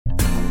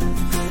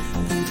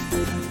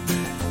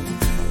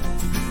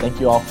Thank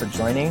you all for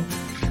joining.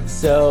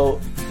 So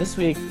this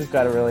week we've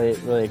got a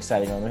really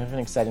exciting one. We have an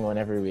exciting one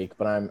every week,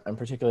 but I'm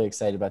particularly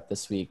excited about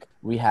this week.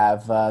 We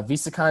have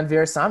Visakan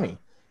Veerasamy.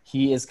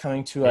 He is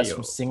coming to us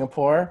from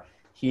Singapore.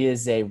 He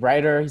is a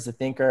writer, he's a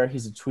thinker,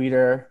 he's a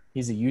tweeter,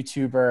 he's a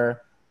YouTuber.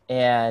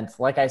 And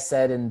like I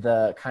said in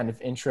the kind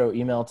of intro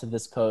email to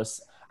this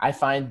post, I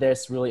find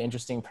this really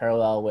interesting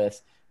parallel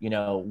with, you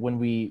know, when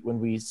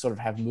we sort of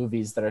have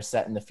movies that are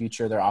set in the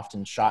future, they're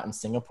often shot in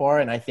Singapore.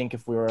 And I think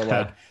if we were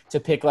like to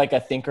pick like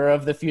a thinker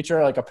of the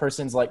future, like a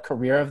person's like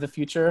career of the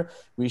future,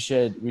 we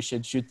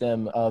should shoot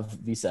them of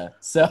Visa.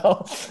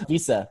 So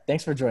Visa,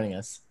 thanks for joining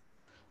us.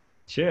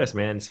 Cheers,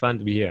 man. It's fun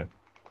to be here.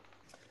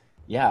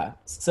 Yeah.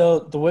 So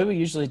the way we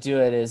usually do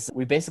it is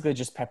we basically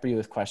just pepper you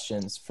with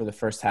questions for the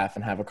first half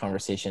and have a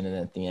conversation. And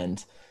at the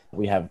end,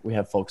 we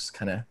have folks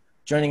kind of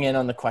joining in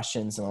on the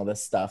questions and all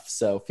this stuff.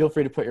 So feel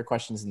free to put your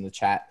questions in the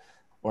chat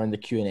or in the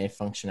Q&A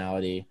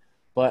functionality.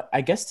 But I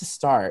guess to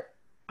start,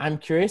 I'm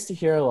curious to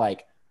hear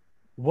like,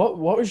 what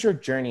was your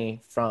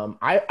journey from,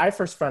 I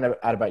first found out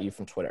about you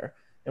from Twitter.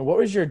 And what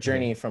was your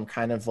journey from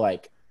kind of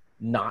like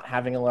not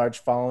having a large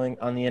following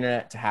on the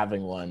internet to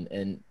having one?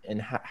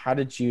 And how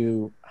did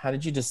you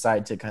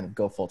decide to kind of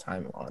go full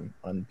time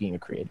on being a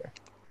creator?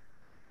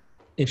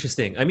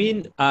 Interesting. I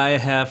mean, I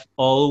have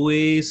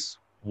always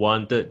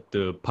wanted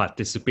to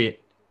participate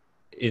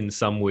in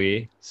some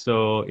way.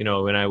 So, you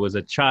know, when I was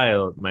a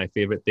child, my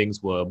favorite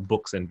things were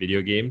books and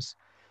video games.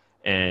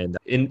 And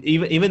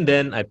even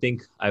then, I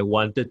think I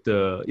wanted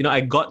to, you know,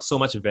 I got so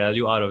much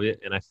value out of it,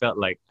 and I felt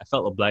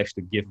obliged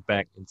to give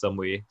back in some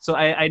way. So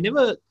I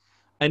never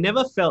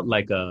felt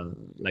like a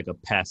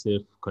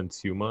passive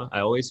consumer. I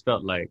always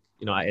felt like,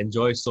 you know, I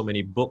enjoy so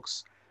many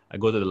books. I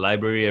go to the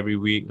library every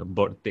week,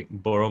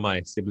 borrow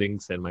my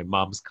siblings and my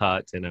mom's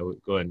cards, and I would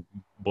go and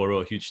borrow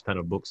a huge ton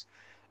of books.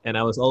 And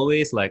I was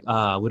always like,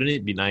 wouldn't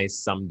it be nice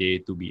someday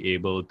to be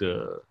able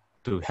to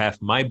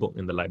have my book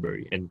in the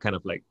library and kind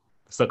of like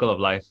circle of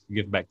life,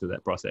 give back to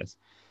that process.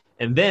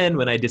 And then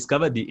when I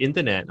discovered the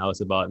internet, I was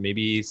about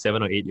maybe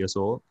 7 or 8 years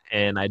old,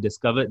 and I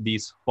discovered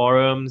these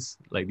forums,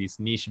 like these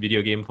niche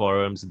video game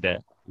forums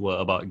that were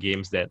about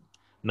games that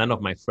none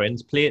of my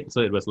friends played. So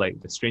it was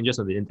like the strangers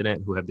on the internet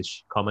who have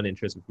this common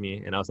interest with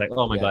me. And I was like,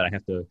 oh my God, I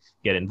have to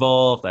get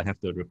involved. I have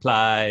to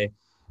reply.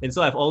 And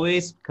so I've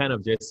always kind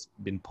of just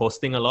been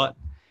posting a lot.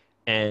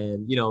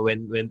 And, you know,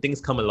 when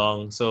things come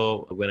along,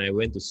 so when I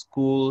went to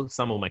school,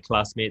 some of my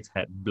classmates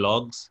had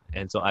blogs.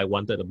 And so I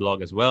wanted a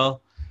blog as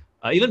well.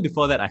 Even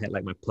before that, I had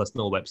like my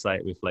personal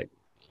website with like,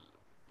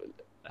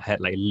 I had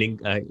like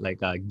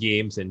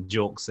games and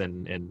jokes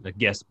and a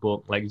guest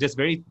book, like just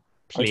very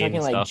plain stuff. Are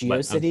you talking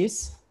like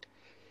GeoCities?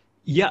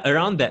 Yeah,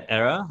 around that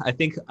era, I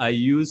think I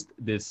used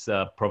this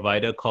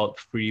provider called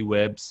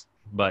FreeWebs,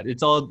 but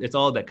it's all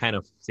that kind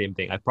of same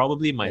thing. I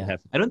probably might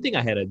have. I don't think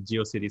I had a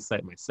GeoCities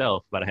site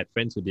myself, but I had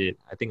friends who did.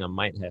 I think I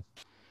might have.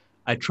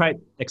 I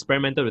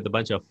experimented with a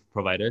bunch of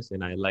providers,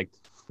 and I liked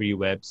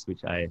FreeWebs,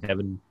 which I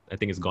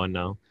think it's gone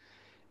now.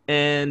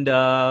 And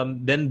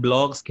then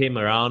blogs came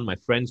around. My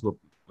friends were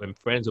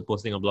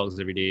posting on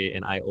blogs every day,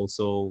 and I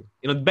also,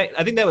 you know,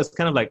 I think that was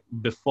kind of like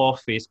before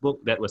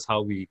Facebook. That was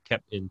how we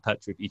kept in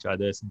touch with each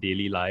other's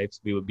daily lives.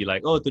 We would be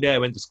like, oh, today I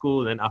went to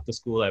school, and after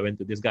school I went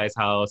to this guy's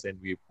house, and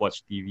we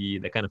watched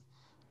TV. That kind of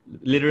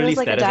literally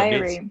like status a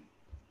diary.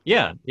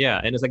 updates. Yeah,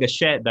 and it's like a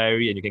shared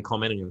diary, and you can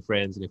comment on your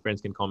friends, and your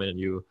friends can comment on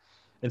you,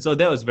 and so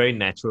that was very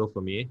natural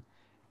for me.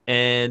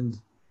 And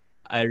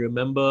I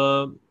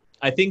remember,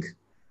 I think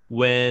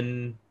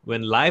when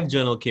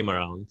LiveJournal came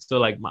around, so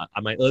like my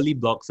early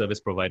blog service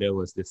provider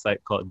was this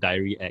site called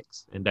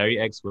DiaryX, and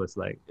DiaryX was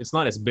like, it's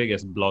not as big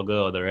as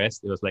Blogger or the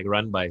rest. It was like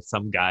run by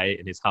some guy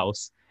in his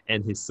house,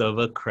 and his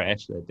server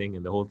crashed, I think,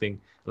 and the whole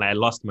thing, like I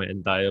lost my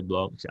entire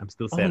blog, which I'm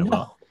still sad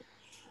about.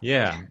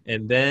 Yeah,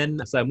 and then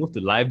so I moved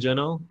to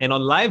LiveJournal, and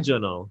on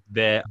LiveJournal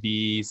there are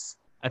these,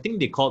 I think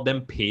they called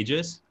them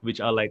pages,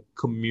 which are like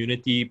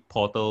community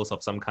portals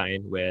of some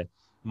kind where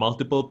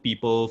multiple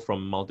people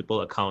from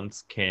multiple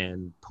accounts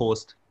can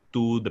post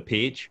to the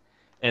page.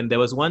 And there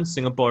was one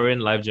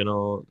Singaporean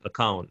LiveJournal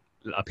account,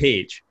 a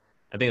page,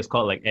 I think it's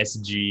called like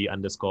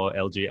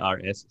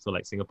SG_LJRS, so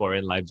like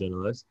Singaporean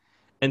LiveJournalists.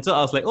 And so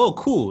I was like, oh,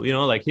 cool, you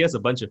know, like here's a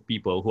bunch of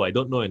people who I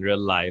don't know in real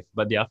life,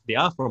 but they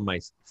are from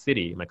my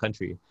city, my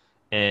country.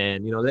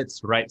 And, you know,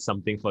 let's write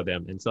something for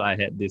them. And so I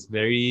had this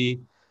very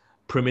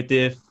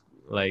primitive,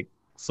 like,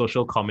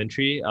 social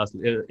commentary.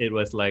 It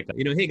was like,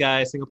 you know, hey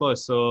guys, Singapore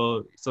is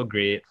so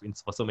great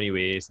for so many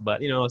ways, but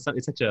you know,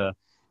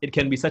 it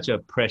can be such a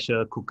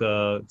pressure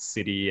cooker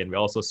city, and we're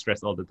also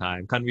stressed all the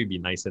time. Can't we be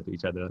nicer to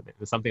each other?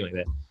 Something like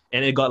that.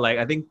 And it got like,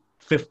 I think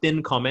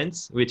 15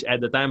 comments, which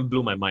at the time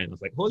blew my mind. I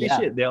was like, holy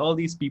shit, there are all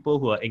these people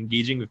who are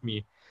engaging with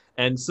me.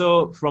 And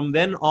so from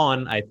then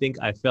on, I think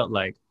I felt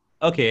like,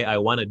 okay, I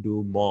want to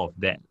do more of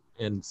that.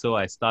 And so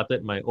I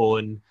started my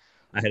own.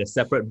 I had a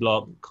separate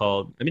blog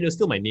called, I mean, it was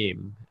still my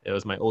name. It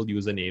was my old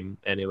username,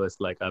 and it was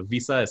like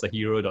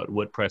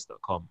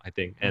visasahero.wordpress.com, I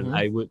think. And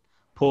I would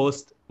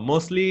post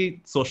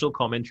mostly social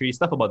commentary,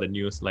 stuff about the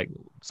news. Like,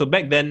 so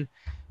back then,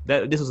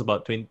 This was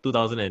about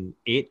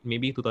 2008,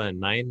 maybe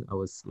 2009. I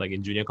was like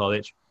in junior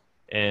college,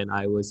 and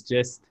I was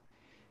just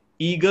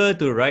eager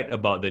to write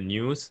about the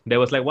news. There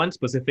was like one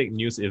specific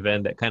news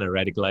event that kind of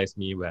radicalized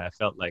me, where I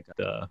felt like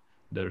the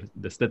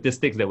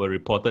statistics that were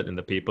reported in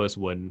the papers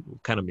were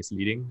kind of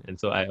misleading, and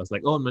so I was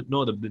like, oh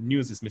no, the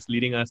news is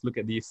misleading us. Look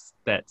at these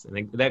stats, and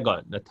like, that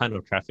got a ton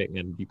of traffic,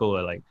 and people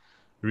were like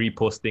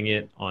reposting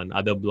it on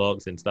other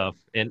blogs and stuff.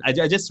 And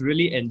I just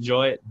really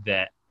enjoyed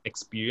that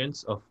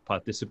experience of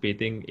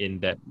participating in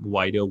that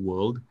wider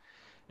world.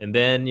 And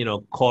then,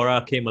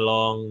 Quora came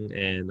along,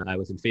 and I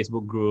was in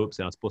Facebook groups,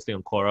 and I was posting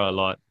on Quora a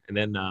lot. And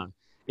then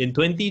in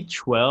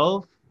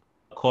 2012,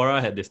 Quora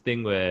had this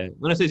thing where,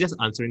 when I say just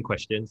answering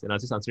questions, and I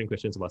was just answering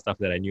questions about stuff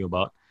that I knew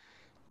about.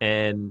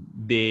 And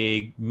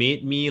they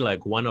made me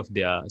like one of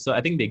their, so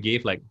I think they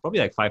gave like probably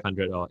like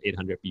 500 or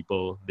 800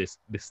 people this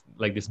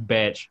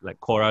badge, like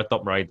Quora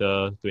Top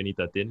Writer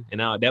 2013. And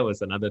now that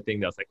was another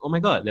thing that was like, oh my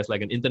God, there's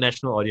like an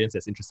international audience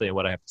that's interested in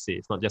what I have to say.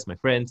 It's not just my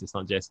friends, it's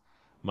not just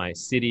my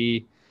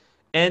city.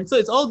 And so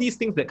it's all these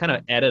things that kind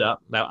of added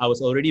up. Like, I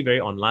was already very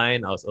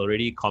online. I was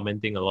already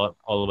commenting a lot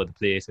all over the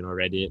place,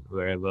 Reddit,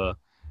 wherever.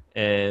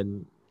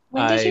 And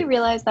When did you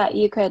realize that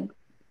you could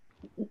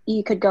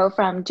go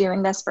from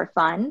doing this for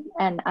fun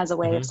and as a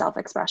way of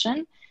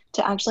self-expression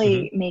to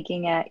actually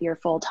making it your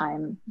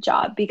full-time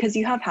job? Because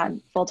you have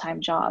had full-time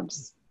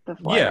jobs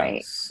before,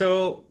 right?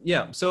 So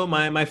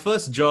my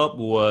first job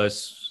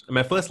was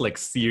my first like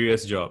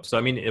serious job. So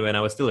I mean, when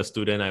I was still a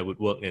student, I would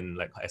work in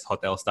like as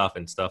hotel staff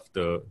and stuff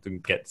to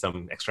get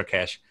some extra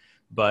cash.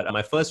 But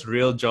my first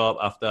real job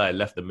after I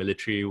left the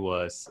military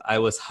was I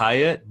was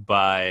hired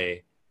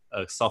by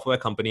a software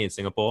company in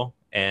Singapore,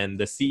 and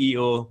the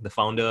CEO, the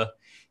founder,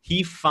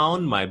 he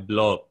found my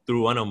blog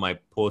through one of my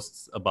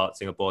posts about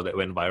Singapore that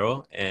went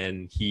viral,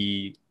 and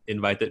he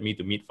invited me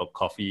to meet for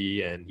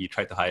coffee, and he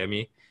tried to hire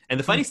me. And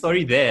the funny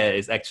story there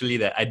is actually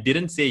that I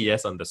didn't say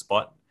yes on the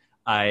spot.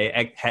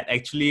 I had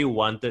actually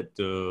wanted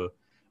to,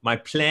 my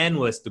plan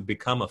was to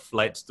become a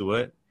flight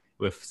steward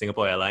with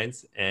Singapore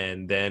Airlines.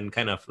 And then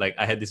kind of like,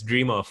 I had this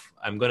dream of,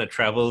 I'm going to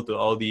travel to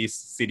all these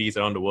cities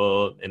around the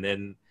world. And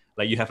then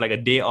like you have like a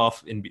day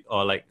off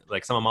or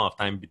like some amount of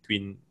time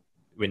between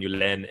when you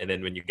land and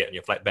then when you get on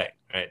your flight back,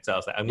 right? So I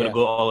was like, I'm going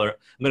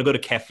to go to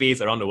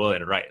cafes around the world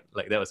and write.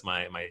 Like that was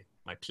my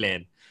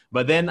plan.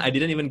 But then I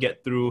didn't even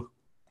get through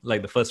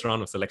like the first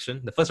round of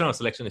selection. The first round of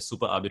selection is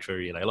super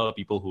arbitrary. Like a lot of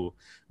people who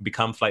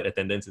become flight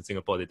attendants in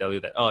Singapore, they tell you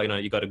that,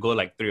 you got to go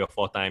like 3 or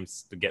 4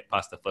 times to get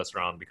past the first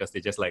round, because they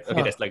just like,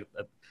 okay, there's like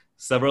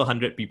several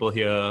hundred people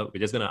here. We're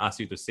just going to ask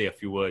you to say a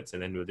few words,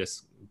 and then we'll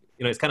just,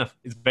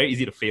 it's very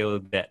easy to fail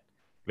that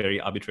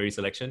very arbitrary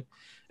selection.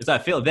 And so I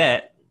failed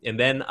that. And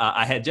then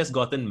I had just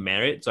gotten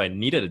married. So I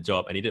needed a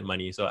job. I needed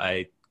money. So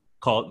I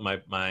called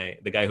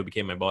the guy who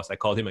became my boss. I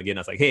called him again. I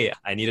was like, hey,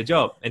 I need a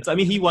job. And so, I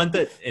mean, he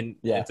wanted, and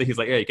so he's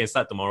like, yeah, you can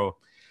start tomorrow.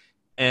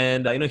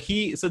 And,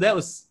 so that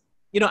was,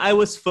 I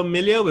was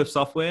familiar with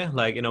software.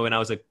 Like, when I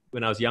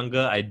was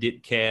younger, I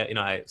did care, when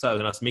I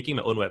was making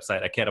my own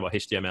website, I cared about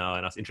HTML,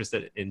 and I was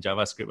interested in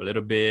JavaScript a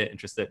little bit,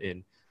 interested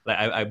in, like,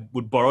 I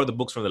would borrow the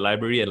books from the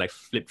library and like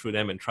flip through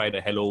them and try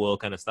the hello world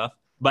kind of stuff.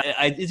 But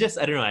I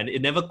don't know,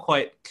 it never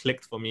quite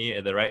clicked for me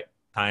at the right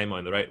time or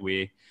in the right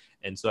way.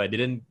 And so I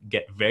didn't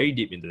get very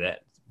deep into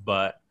that.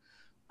 But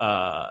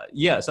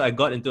so I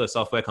got into a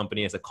software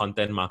company as a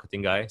content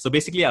marketing guy. So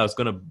basically I was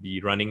going to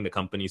be running the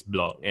company's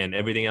blog and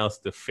everything else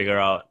to figure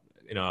out,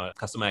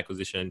 customer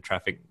acquisition,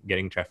 traffic,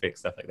 getting traffic,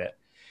 stuff like that.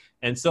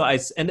 And so I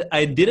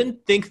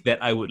didn't think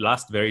that I would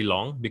last very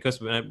long,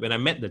 because when I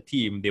met the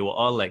team, they were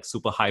all like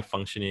super high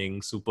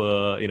functioning,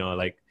 super,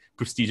 like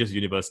prestigious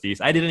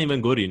universities. I didn't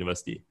even go to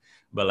university,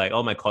 but like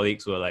all my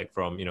colleagues were like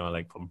from,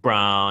 from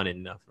Brown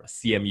and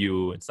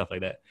CMU and stuff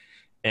like that.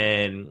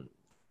 And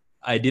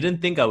I didn't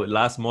think I would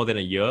last more than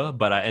a year,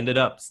 but I ended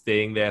up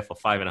staying there for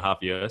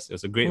 5.5 years. It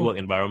was a great work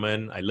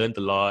environment. I learned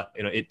a lot.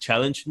 It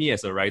challenged me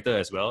as a writer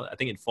as well. I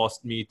think it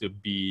forced me to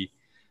be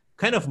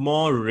kind of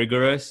more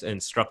rigorous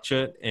and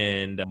structured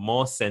and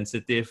more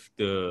sensitive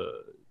to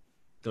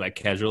like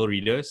casual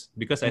readers,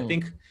 because I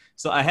think,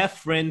 so I have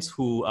friends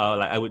who are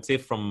like, I would say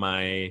from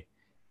my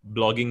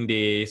blogging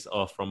days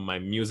or from my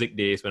music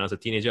days, when I was a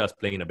teenager, I was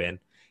playing in a band.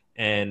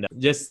 And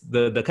just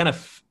the kind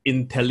of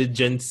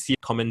intelligence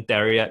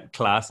commentariat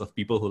class of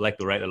people who like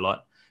to write a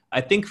lot. I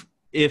think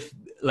if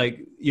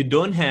like you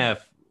don't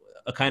have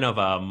a kind of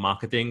a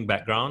marketing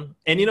background,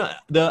 and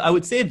I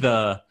would say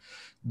the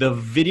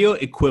video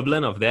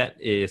equivalent of that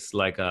is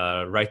like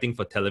writing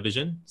for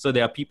television. So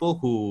there are people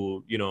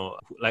who,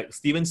 like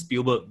Steven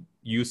Spielberg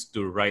used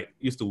to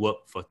work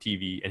for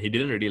TV, and he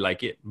didn't really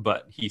like it,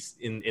 but he's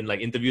in like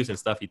interviews and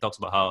stuff, he talks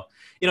about how,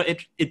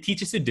 it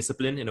teaches you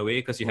discipline in a way,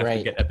 because you have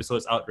to get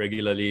episodes out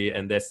regularly,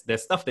 and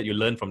there's stuff that you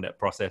learn from that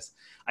process.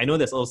 I know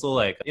there's also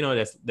like,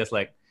 there's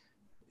like,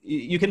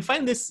 you can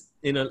find this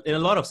in a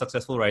lot of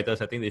successful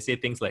writers. I think they say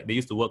things like they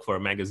used to work for a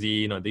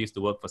magazine, or they used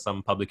to work for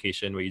some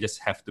publication where you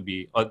just have to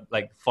be, or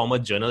like former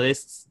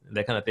journalists,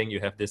 that kind of thing. You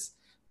have this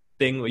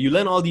thing where you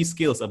learn all these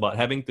skills about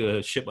having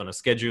to ship on a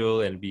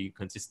schedule and be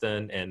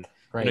consistent, and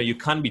Right. You know, you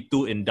can't be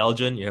too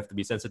indulgent. You have to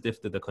be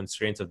sensitive to the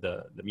constraints of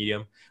the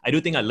medium. I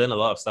do think I learned a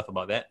lot of stuff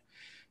about that.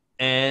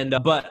 And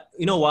but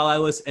you know, while I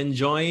was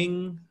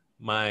enjoying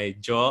my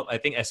job, I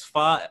think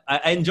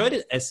I enjoyed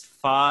it as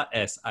far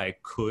as I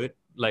could.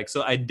 Like,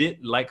 so I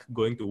did like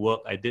going to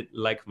work. I did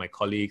like my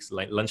colleagues.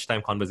 Like,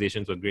 lunchtime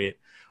conversations were great.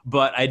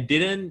 But I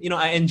didn't, you know,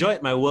 I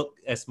enjoyed my work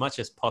as much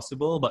as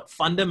possible. But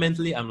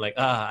fundamentally, I'm like,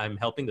 I'm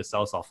helping to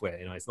sell software.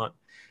 You know, it's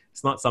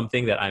not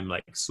something that I'm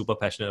like super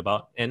passionate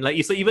about. And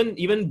like, so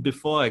even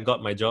before I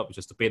got my job, which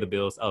was to pay the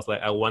bills, I was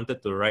like, I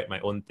wanted to write my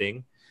own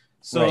thing.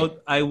 So Right.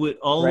 I would Writing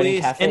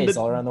always cafes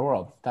all around the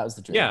world. That was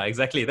the dream. yeah,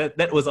 exactly.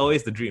 That was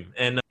always the dream.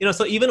 And you know,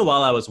 so even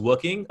while I was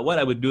working, what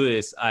I would do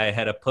is I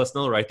had a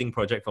personal writing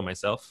project for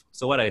myself.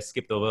 So what I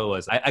skipped over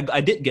was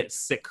I did get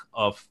sick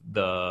of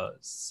the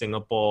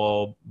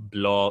Singapore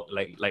blog,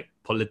 like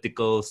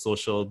political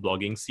social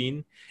blogging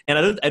scene.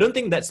 And I don't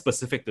think that's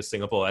specific to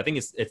Singapore. I think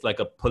it's like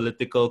a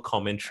political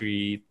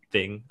commentary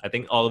thing. I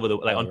think all over the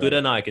like on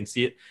Twitter now I can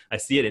see it. I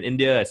see it in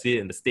India, I see it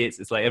in the States.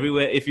 It's like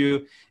everywhere. If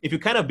you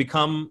kind of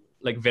become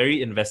like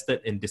very invested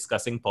in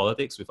discussing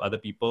politics with other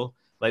people,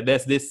 like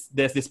there's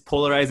this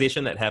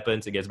polarization that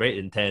happens. It gets very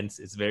intense.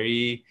 It's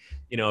very,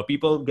 you know,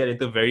 people get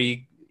into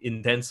very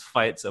intense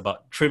fights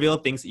about trivial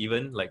things,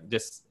 even like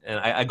just, and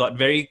I got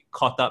very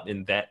caught up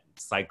in that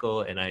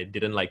cycle and I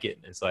didn't like it.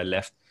 And so I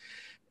left.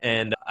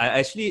 And I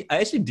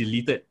actually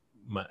deleted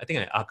I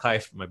think I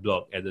archived my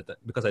blog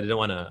because I didn't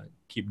want to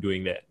keep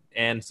doing that.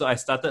 And so I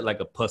started like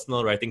a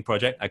personal writing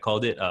project. I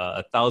called it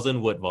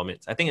 1,000 Word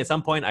Vomits. I think at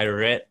some point I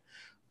read,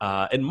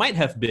 it might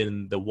have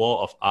been The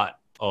War of Art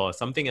or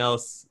something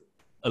else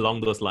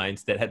along those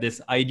lines that had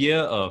this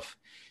idea of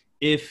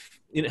have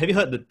you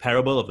heard the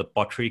parable of the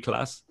pottery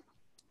class?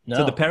 No.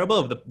 So the parable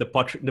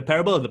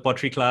of the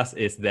pottery class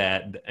is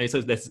that,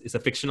 so it's a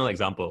fictional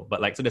example,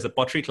 but like, so there's a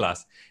pottery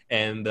class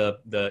and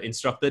the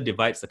instructor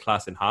divides the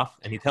class in half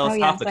and he tells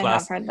half the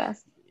class, I have heard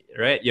this.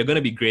 Right, you're going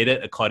to be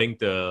graded according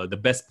to the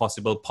best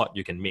possible pot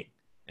you can make.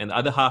 And the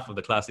other half of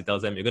the class, he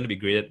tells them you're going to be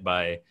graded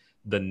by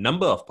the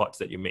number of pots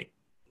that you make.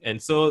 And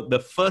so the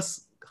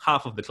first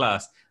half of the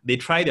class, they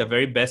try their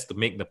very best to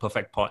make the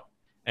perfect pot.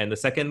 And the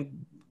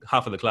second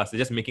half of the class, they're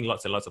just making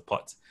lots and lots of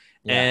pots.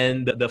 Yeah.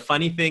 And the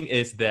funny thing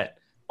is that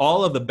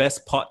all of the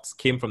best pots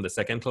came from the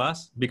second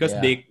class because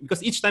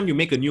each time you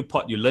make a new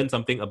pot, you learn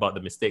something about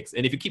the mistakes.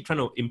 And if you keep trying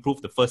to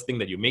improve the first thing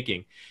that you're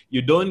making,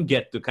 you don't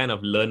get to kind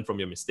of learn from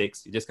your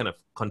mistakes. You're just kind of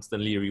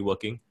constantly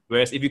reworking.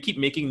 Whereas if you keep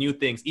making new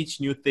things, each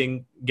new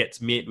thing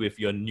gets made with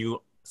your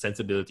new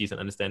sensibilities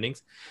and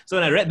understandings. So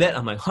when I read that,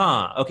 I'm like,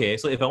 okay,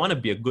 so if I want to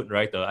be a good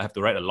writer, I have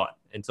to write a lot.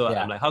 And so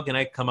I'm like, how can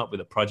I come up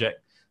with a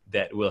project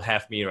that will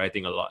have me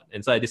writing a lot?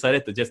 And so I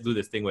decided to just do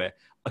this thing where,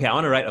 okay, I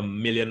want to write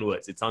 1,000,000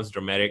 words. It sounds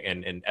dramatic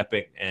and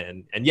epic,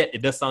 and yet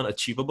it does sound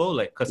achievable,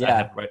 like, because I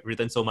have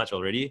written so much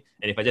already.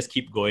 And if I just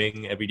keep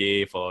going every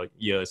day for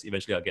years,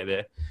 eventually I'll get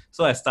there.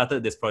 So I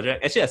started this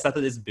project. Actually, I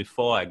started this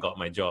before I got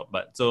my job.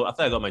 But so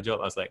after I got my job,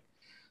 I was like,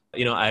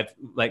 you know, I've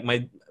like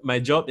my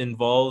job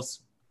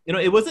involves, you know,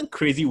 it wasn't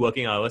crazy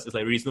working hours. It's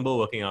like reasonable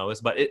working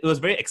hours, but it was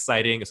very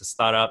exciting. It's a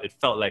startup. It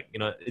felt like, you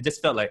know, it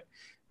just felt like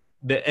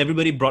that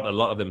everybody brought a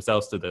lot of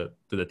themselves to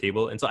the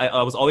table. And so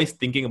I was always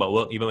thinking about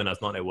work, even when I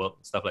was not at work,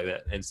 stuff like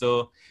that. And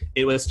so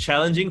it was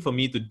challenging for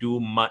me to do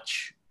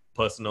much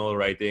personal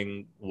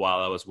writing while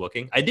I was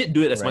working. I did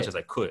do it as much as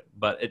I could,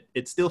 but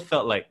it still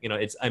felt like, you know,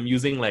 I'm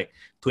using like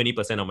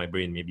 20% of my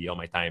brain, maybe, or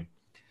my time.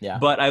 Yeah.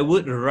 But I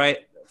would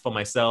write for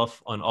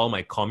myself on all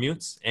my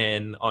commutes.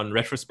 And on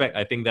retrospect,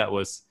 I think that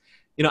was,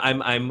 you know,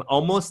 I'm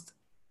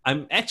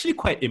actually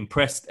quite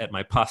impressed at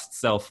my past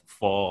self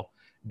for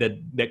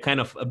that kind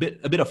of a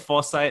bit of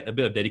foresight, a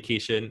bit of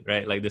dedication,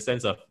 right? Like the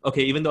sense of,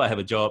 okay, even though I have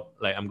a job,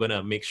 like I'm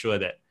gonna make sure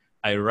that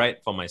I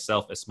write for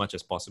myself as much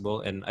as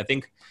possible. And I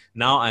think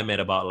now I'm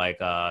at about like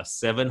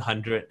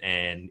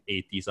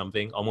 780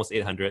 something, almost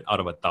 800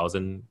 out of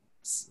 1,000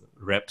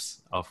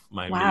 reps of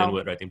my 1,000,000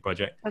 word writing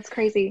project. That's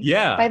crazy.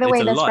 Yeah. By the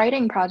way, this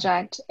writing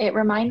project, it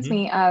reminds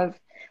me of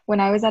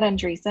when I was at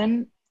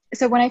Andreessen.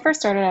 So when I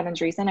first started at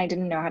Andreessen, I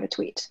didn't know how to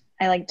tweet.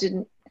 I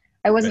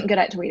wasn't good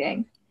at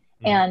tweeting.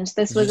 And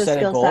this was a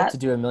skill set to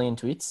do 1,000,000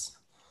 tweets.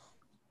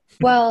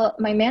 Well,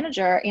 my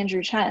manager,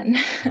 Andrew Chen,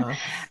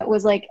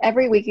 was like,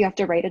 every week you have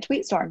to write a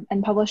tweet storm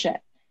and publish it.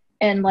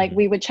 And like,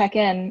 we would check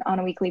in on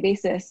a weekly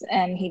basis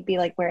and he'd be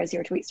like, where is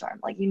your tweet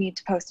storm? Like, you need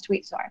to post a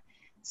tweet storm.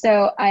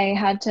 So I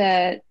had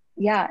to,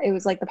 it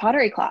was like the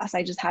pottery class.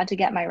 I just had to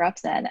get my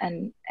reps in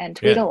and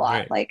tweet a lot.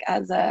 Right. Like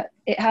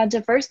it had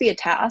to first be a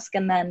task.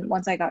 And then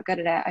once I got good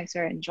at it, I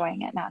started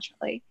enjoying it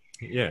naturally.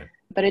 Yeah.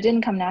 But it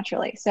didn't come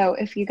naturally. So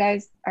if you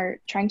guys are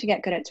trying to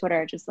get good at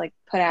Twitter, just like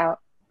put out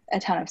a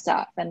ton of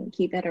stuff and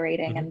keep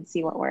iterating and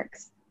see what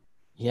works.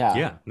 Yeah.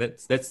 Yeah,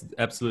 that's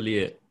absolutely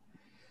it.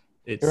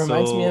 It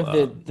reminds me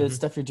of the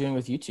stuff you're doing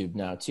with YouTube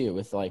now too,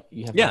 with like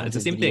you have it's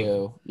the same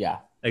thing. Yeah.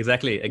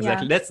 Exactly.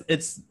 Yeah.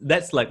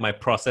 That's like my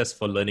process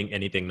for learning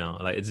anything now.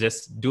 Like it's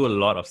just do a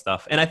lot of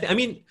stuff. And I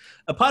mean,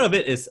 a part of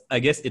it is, I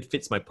guess it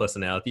fits my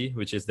personality,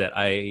 which is that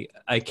I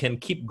can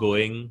keep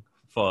going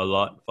for a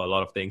lot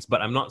of things,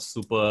 but I'm not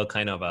super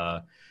kind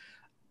of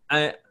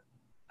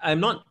I'm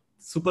not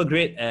super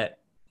great at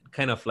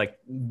kind of like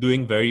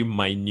doing very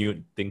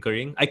minute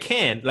tinkering. I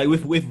can, like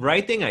with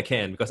writing, I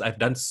can, because I've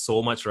done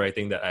so much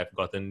writing that I've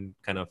gotten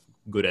kind of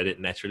good at it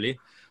naturally.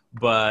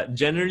 But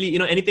generally,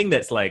 anything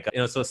that's like,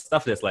 so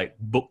stuff that's like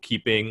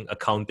bookkeeping,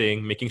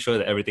 accounting, making sure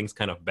that everything's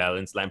kind of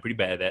balanced, like I'm pretty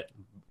bad at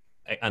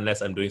that,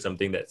 unless I'm doing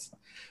something that's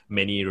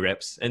many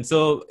reps. And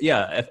so,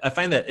 yeah, I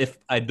find that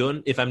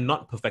if I'm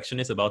not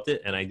perfectionist about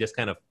it and I just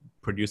kind of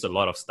produce a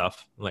lot of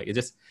stuff, like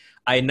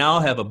I now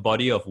have a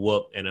body of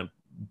work and a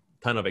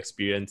ton of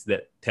experience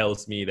that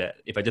tells me that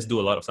if I just do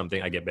a lot of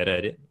something, I get better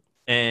at it.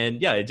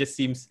 And yeah, it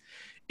seems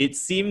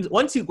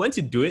once you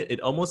do it,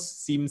 it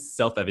almost seems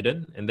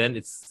self-evident, and then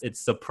it's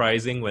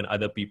surprising when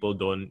other people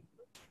don't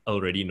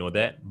already know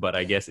that. But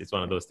I guess it's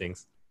one of those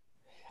things.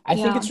 I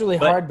think it's really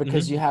hard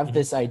because you have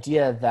this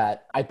idea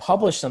that I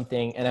publish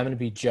something and I'm going to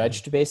be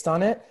judged based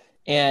on it,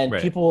 and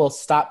people will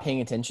stop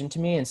paying attention to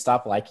me and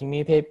stop liking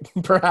me,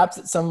 perhaps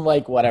at some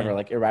like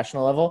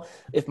irrational level,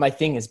 if my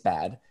thing is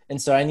bad.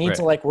 And so I need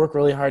to like work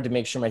really hard to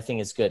make sure my thing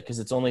is good, because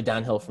it's only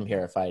downhill from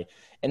here.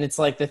 And it's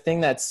like the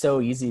thing that's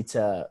so easy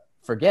to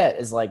forget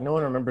is like no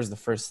one remembers the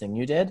first thing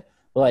you did.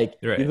 Like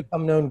you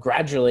become known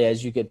gradually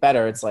as you get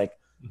better. It's like,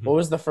 what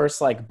was the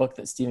first like book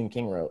that Stephen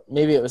King wrote?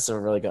 Maybe it was a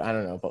really good, I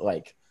don't know, but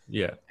like,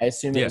 I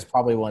assume it was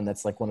probably one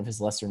that's like one of his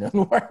lesser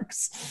known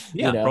works.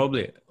 Yeah,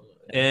 probably.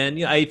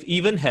 And I've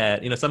even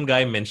had, some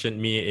guy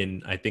mentioned me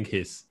in, I think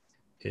his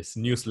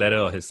newsletter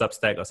or his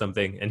Substack or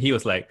something. And he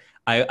was like,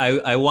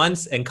 I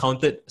once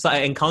encountered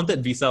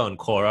Visa on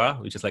Quora,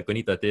 which is like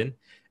 2013.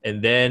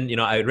 And then,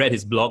 I read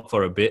his blog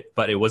for a bit,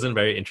 but it wasn't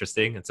very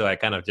interesting. And so I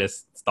kind of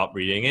just stopped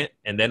reading it.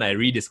 And then I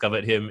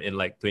rediscovered him in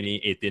like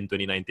 2018,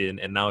 2019.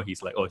 And now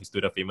he's like, he's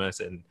Twitter famous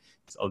and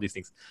all these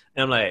things.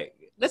 And I'm like,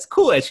 that's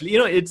cool, actually.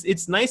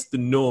 It's nice to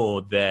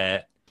know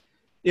that,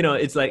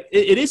 it's like,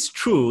 it is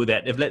true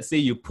that if, let's say,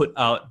 you put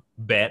out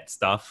bad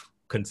stuff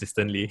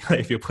consistently,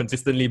 if you're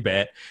consistently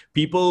bad,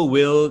 people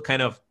will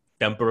kind of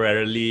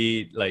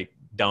temporarily like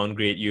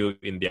downgrade you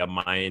in their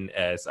mind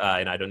as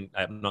I'm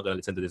not going to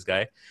listen to this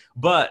guy.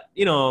 But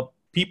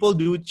people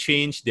do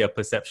change their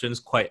perceptions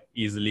quite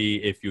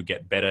easily if you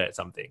get better at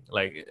something,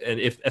 like, and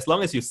as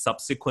long as you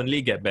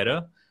subsequently get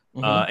better,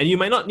 and you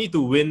might not need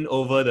to win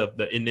over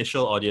the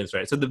initial audience,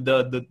 right? So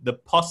the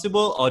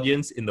possible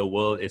audience in the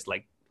world is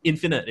like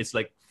infinite. It's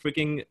like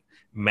freaking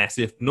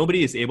massive.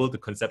 Nobody is able to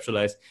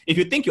conceptualize. If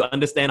you think you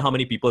understand how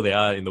many people there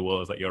are in the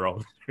world, it's like you're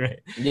wrong, right?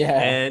 Yeah.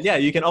 And yeah,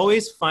 you can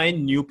always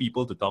find new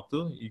people to talk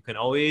to. You can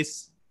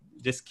always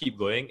just keep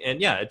going.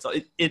 And yeah,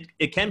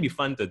 it can be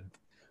fun to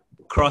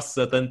cross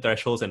certain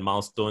thresholds and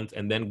milestones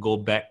and then go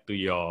back to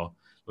your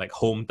like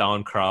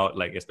hometown crowd,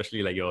 like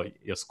especially like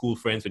your school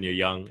friends when you're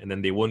young, and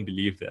then they won't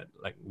believe that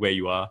like where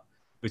you are,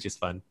 which is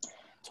fun.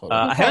 Totally.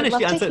 I haven't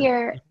actually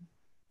answered.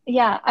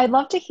 I'd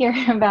love to hear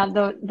about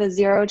the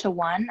 0 to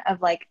 1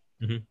 of like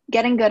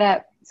getting good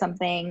at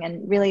something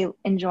and really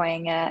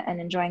enjoying it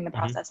and enjoying the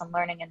process and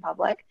learning in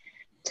public,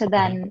 to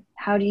then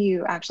how do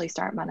you actually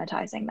start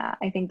monetizing that?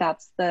 I think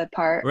that's the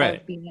part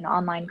of being an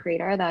online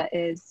creator that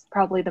is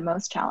probably the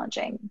most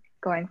challenging,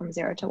 going from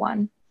 0 to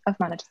 1 of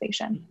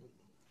monetization.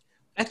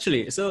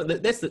 Actually, so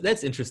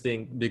that's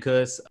interesting,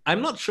 because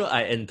I'm not sure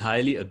I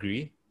entirely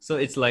agree. So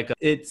it's like,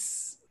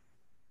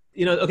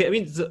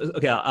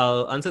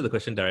 I'll answer the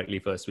question directly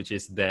first, which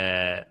is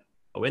that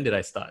when did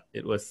I start?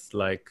 It was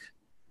like,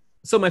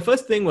 so my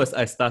first thing was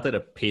I started a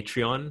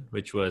Patreon,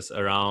 which was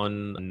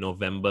around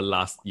November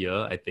last year,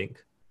 I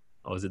think.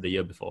 Or was it the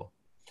year before?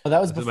 Oh,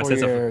 that was before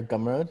your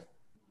Gumroad?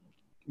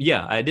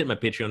 Yeah, I did my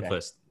Patreon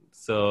first.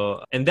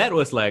 So, and that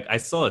was like, I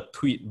saw a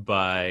tweet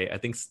by, I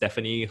think,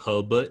 Stephanie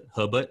Herbert.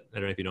 I don't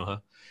know if you know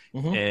her.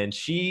 And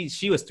she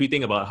was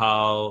tweeting about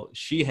how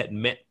she had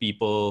met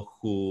people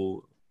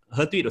who,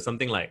 her tweet was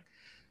something like,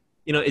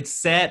 it's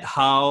sad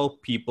how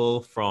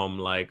people from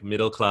like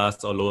middle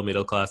class or lower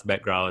middle class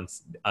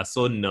backgrounds are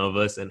so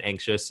nervous and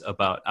anxious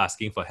about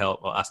asking for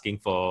help or asking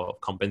for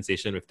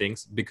compensation with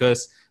things,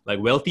 because like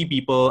wealthy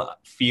people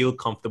feel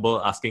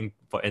comfortable asking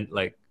for, and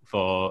like,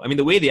 I mean,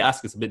 the way they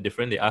ask is a bit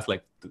different. They ask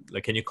like,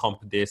 can you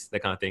comp this,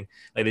 that kind of thing.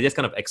 Like they just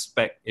kind of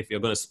expect, if you're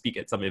going to speak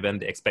at some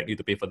event, they expect you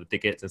to pay for the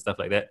tickets and stuff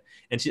like that.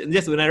 And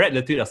just when I read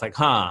the tweet, I was like,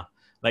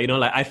 like,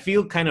 like I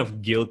feel kind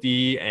of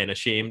guilty and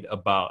ashamed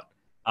about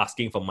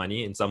asking for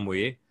money in some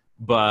way.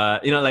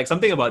 But, like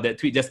something about that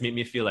tweet just made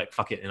me feel like,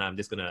 fuck it. And I'm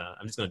just gonna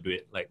do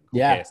it. Like, who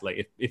cares?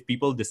 Like if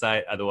people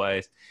decide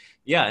otherwise.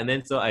 Yeah. And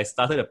then, so I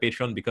started a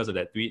Patreon because of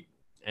that tweet.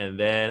 And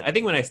then I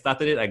think when I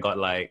started it, I got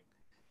like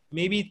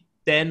maybe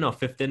 10 or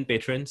 15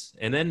 patrons.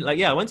 And then like,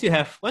 yeah, once you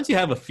have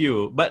a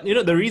few, but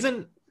the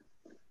reason,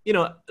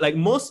 like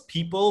most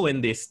people,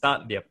 when they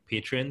start their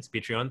Patreons,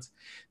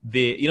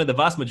 they, the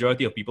vast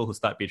majority of people who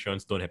start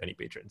Patreons don't have any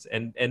patrons.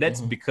 And that's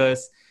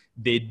because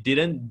they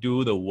didn't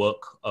do the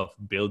work of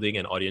building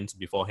an audience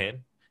beforehand.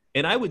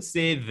 And I would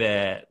say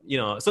that,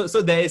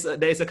 so there is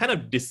a kind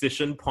of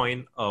decision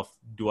point of,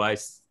 do I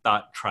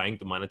start trying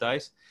to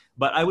monetize?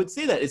 But I would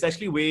say that it's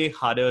actually way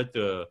harder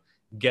to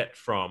get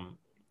from,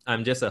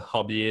 I'm just a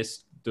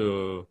hobbyist,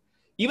 to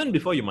even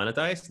before you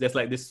monetize, there's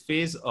like this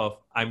phase of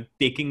I'm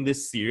taking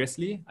this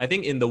seriously. I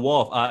think in The War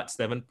of Art,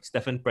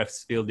 Stefan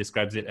Pressfield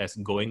describes it as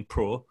going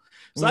pro.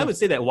 So I would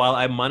say that while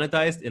I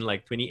monetized in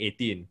like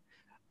 2018,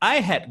 I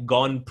had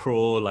gone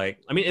pro. Like,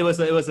 I mean, it was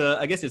a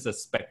I guess it's a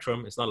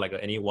spectrum. It's not like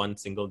any one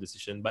single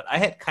decision, but I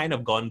had kind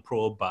of gone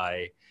pro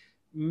by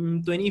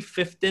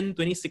 2015,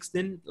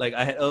 2016. Like,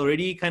 I had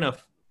already kind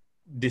of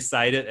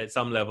decided at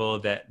some level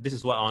that this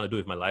is what I want to do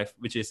with my life,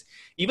 which is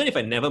even if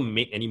I never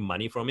make any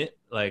money from it,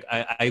 like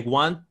I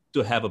want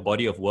to have a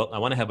body of work. I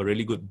want to have a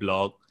really good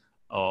blog,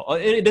 or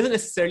it doesn't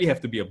necessarily have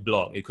to be a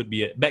blog. It could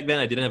be back then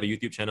I didn't have a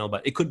YouTube channel,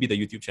 but it could be the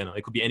YouTube channel.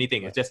 It could be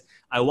anything. It's just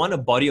I want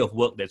a body of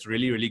work that's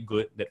really, really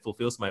good, that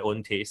fulfills my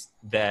own taste,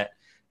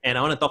 and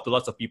I want to talk to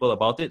lots of people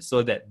about it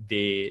so that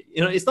they,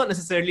 it's not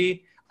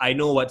necessarily I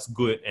know what's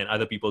good and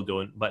other people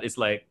don't, but it's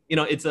like,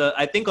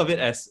 I think of it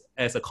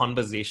as a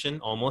conversation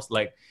almost.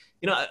 Like,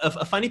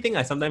 a funny thing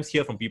I sometimes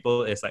hear from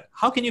people is like,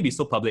 how can you be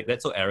so public?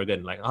 That's so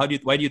arrogant. Like,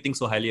 why do you think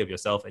so highly of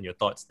yourself and your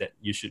thoughts that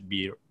you should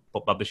be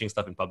publishing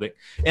stuff in public?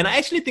 And I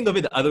actually think of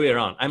it the other way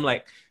around. I'm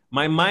like,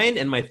 my mind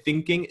and my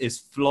thinking is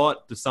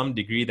flawed to some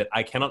degree that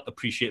I cannot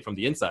appreciate from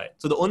the inside.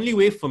 So the only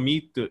way for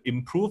me to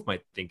improve my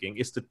thinking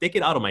is to take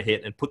it out of my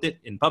head and put it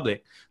in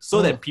public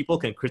so that people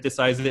can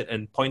criticize it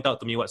and point out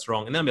to me what's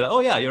wrong. And then I'll be like,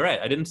 oh yeah, you're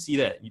right. I didn't see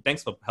that.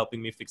 Thanks for helping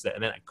me fix that.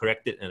 And then I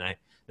correct it, and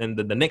then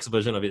the next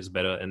version of it is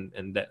better.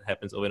 And that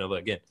happens over and over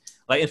again.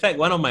 Like, in fact,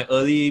 one of my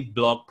early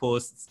blog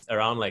posts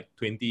around like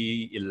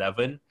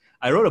 2011,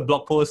 I wrote a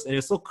blog post and it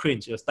was so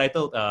cringe. It was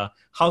titled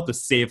 "How to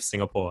Save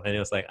Singapore," and it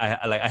was like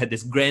I had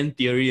this grand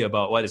theory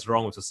about what is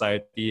wrong with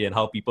society and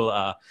how people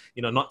are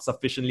not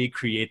sufficiently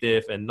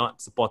creative and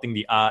not supporting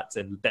the arts,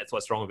 and that's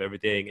what's wrong with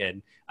everything.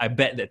 And I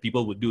bet that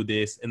people would do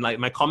this. And like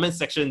my comment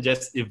section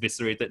just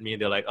eviscerated me.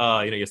 They're like,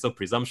 you're so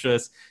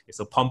presumptuous, you're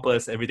so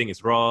pompous, everything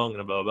is wrong,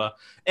 and blah blah blah.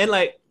 And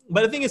like,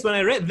 but the thing is, when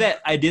I read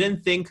that, I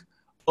didn't think,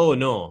 oh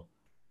no,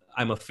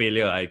 I'm a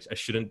failure.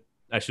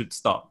 I should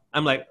stop.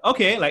 I'm like,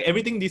 okay, like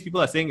everything these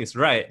people are saying is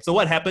right. So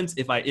what happens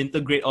if I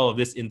integrate all of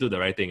this into the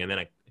right thing? And then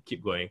I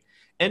keep going.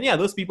 And yeah,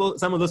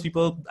 some of those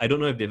people, I don't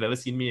know if they've ever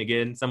seen me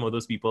again. Some of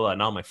those people are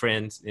now my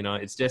friends.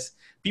 It's just,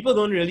 people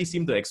don't really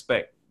seem to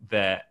expect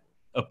that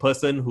a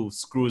person who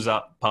screws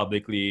up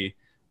publicly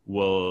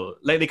will,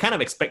 like, they kind of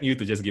expect you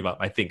to just give up,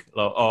 I think,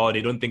 or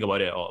they don't think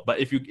about it at all. But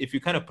if you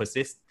kind of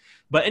persist.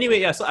 But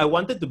anyway, yeah, so I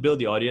wanted to build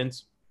the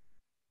audience,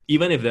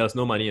 even if there was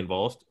no money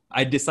involved.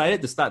 I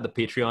decided to start the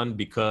Patreon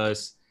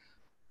because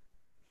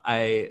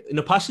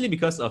partially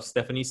because of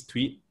Stephanie's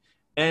tweet,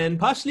 and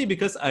partially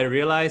because I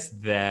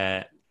realized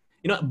that,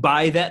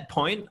 by that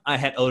point, I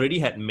had already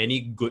had many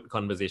good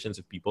conversations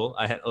with people.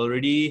 I had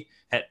already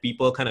had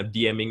people kind of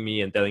DMing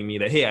me and telling me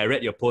that, hey, I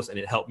read your post and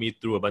it helped me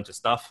through a bunch of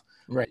stuff.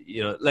 Right.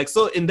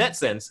 So in that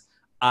sense,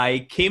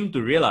 I came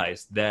to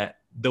realize that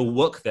the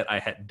work that I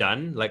had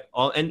done,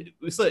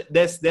 so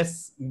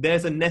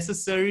there's a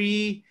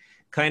necessary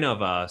kind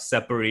of a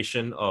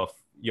separation of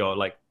your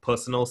like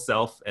personal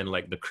self and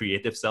like the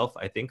creative self,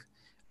 I think,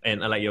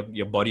 and like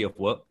your body of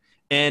work.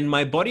 And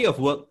my body of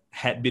work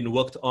had been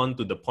worked on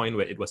to the point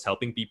where it was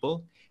helping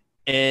people.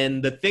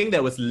 And the thing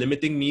that was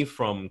limiting me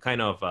from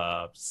kind of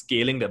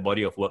scaling that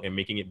body of work and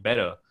making it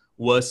better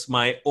was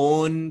my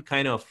own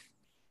kind of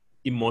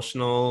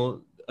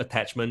emotional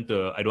attachment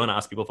to, I don't want to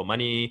ask people for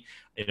money,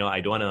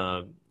 I don't want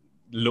to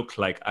look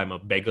like I'm a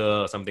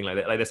beggar or something like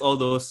that. Like, there's all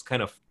those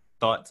kind of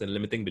thoughts and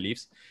limiting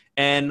beliefs.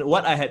 And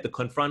what I had to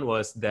confront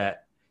was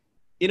that,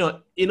 in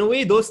a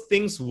way, those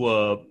things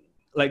were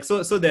like,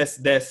 so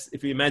there's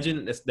if you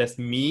imagine, there's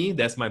me,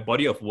 there's my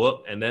body of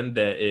work, and then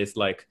there is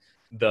like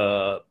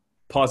the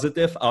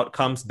positive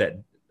outcomes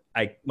that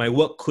my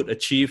work could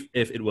achieve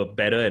if it were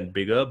better and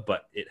bigger,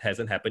 but it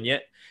hasn't happened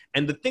yet.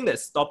 And the thing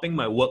that's stopping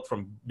my work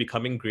from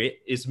becoming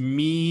great is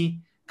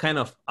me kind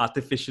of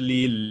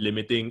artificially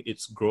limiting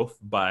its growth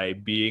by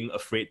being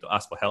afraid to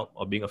ask for help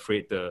or being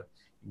afraid to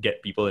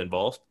get people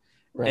involved.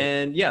 Right.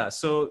 And yeah,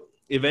 so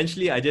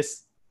eventually I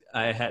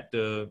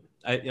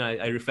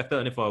reflected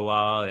on it for a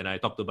while, and I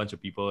talked to a bunch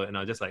of people, and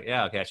I was just like,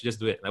 yeah, okay, I should just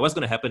do it. Like, what's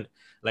going to happen?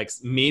 Like,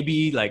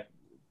 maybe like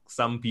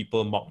some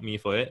people mock me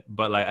for it,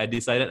 but like I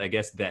decided, I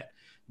guess, that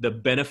the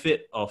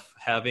benefit of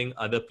having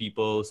other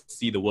people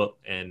see the work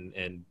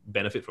and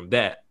benefit from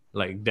that,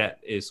 like, that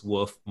is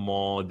worth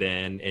more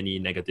than any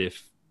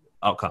negative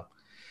outcome.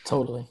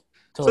 Totally.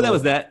 So that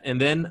was that. And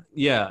then,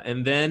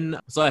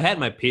 so I had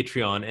my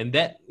Patreon, and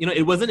that,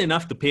 it wasn't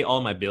enough to pay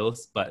all my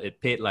bills, but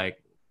it paid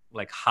like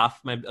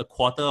a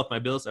quarter of my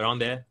bills, around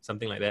there,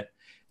 something like that.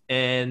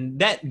 And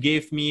that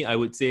gave me, I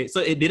would say, so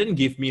it didn't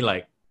give me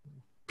like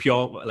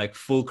pure, like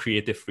full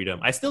creative freedom.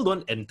 I still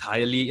don't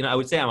entirely, I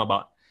would say I'm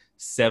about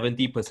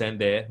 70%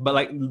 there, but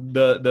like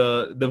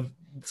the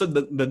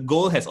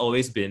goal has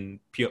always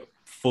been pure,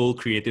 full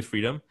creative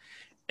freedom.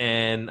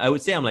 And I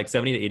would say I'm like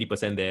 70 to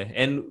 80%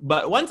 there.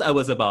 But once I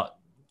was about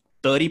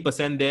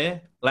 30%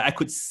 there, like, I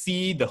could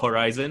see the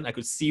horizon. I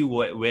could see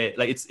where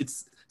like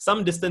it's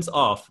some distance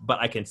off, but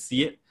I can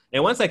see it.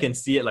 And once I can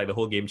see it, like, the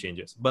whole game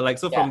changes. But like,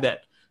 so from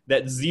that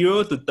that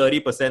 0 to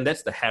 30%,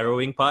 that's the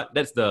harrowing part.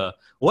 That's the,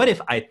 what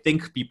if I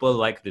think people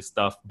like this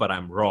stuff, but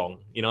I'm wrong?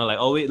 You know, like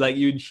always, like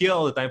you hear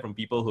all the time from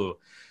people who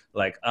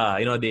like,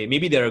 you know,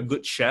 they're a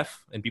good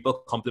chef and people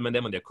compliment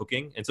them on their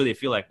cooking. And so they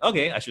feel like,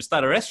 okay, I should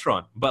start a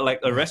restaurant. But like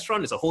a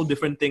restaurant is a whole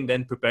different thing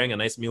than preparing a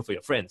nice meal for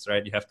your friends,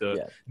 right? You have to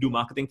do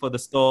marketing for the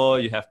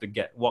store. You have to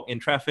get walk-in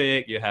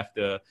traffic.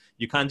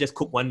 You can't just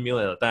cook one meal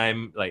at a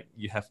time. Like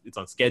it's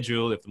on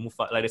schedule. You have to move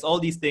like there's all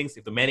these things. You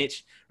have to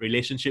manage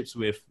relationships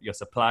with your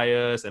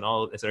suppliers and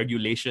all its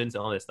regulations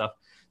and all that stuff.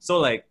 So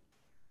like,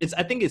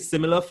 I think it's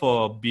similar for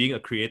being a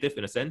creative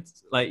in a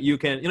sense. Like you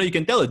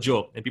can tell a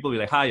joke and people will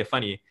be like, hi, you're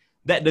funny.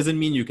 That doesn't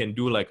mean you can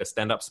do like a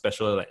stand-up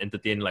special, like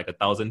entertain like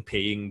 1,000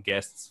 paying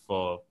guests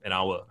for an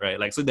hour, right?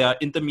 Like, so there are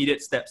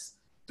intermediate steps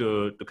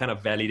to kind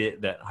of validate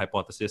that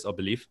hypothesis or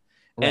belief.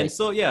 Right. And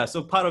so,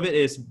 so part of it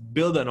is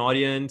build an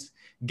audience,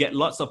 get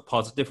lots of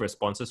positive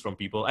responses from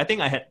people. I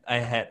think I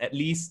had at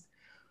least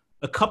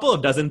a couple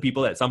of dozen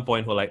people at some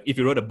point who like, if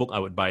you wrote a book, I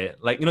would buy it.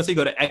 Like, you know, so you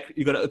got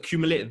to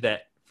accumulate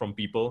that from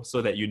people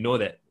so that you know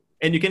that.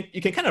 And you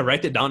can kind of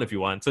write it down if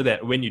you want, so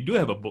that when you do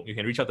have a book, you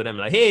can reach out to them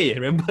like, hey,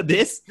 remember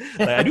this?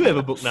 Like, I do have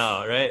a book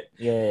now, right?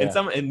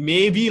 And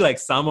maybe like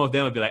some of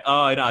them will be like,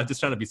 oh, you know, I'm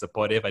just trying to be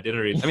supportive. I didn't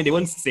really. I mean, they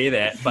won't say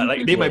that, but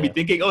like they might be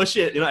thinking, oh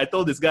shit, you know, I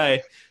told this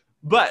guy.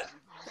 But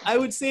I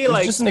would say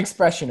it's just an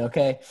expression,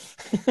 okay?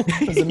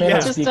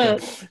 Just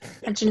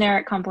a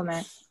generic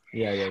compliment.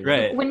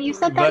 Right. When you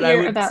said that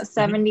you're about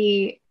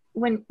 70.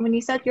 When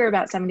you said you're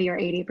about 70 or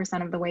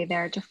 80% of the way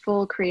there to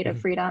full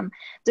creative freedom,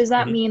 does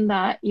that mean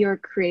that your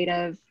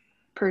creative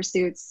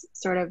pursuits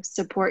sort of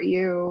support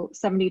you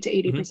 70 to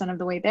 80% of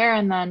the way there,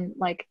 and then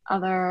like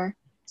other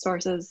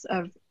sources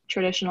of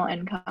traditional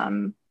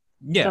income?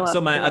 Yeah,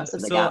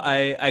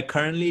 I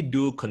currently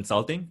do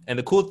consulting, and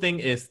the cool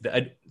thing is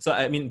that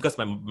because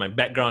my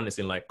background is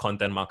in like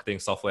content marketing,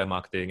 software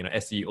marketing, you know,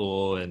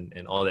 SEO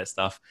and all that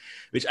stuff,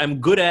 which I'm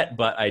good at,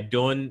 but I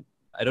don't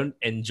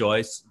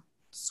enjoy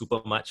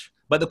super much.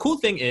 But the cool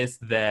thing is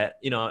that,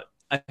 you know,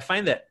 I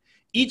find that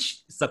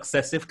each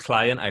successive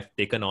client I've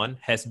taken on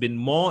has been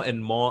more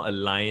and more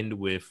aligned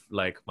with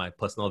like my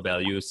personal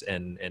values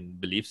and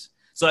beliefs.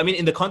 So, I mean,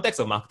 in the context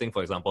of marketing,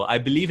 for example, I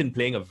believe in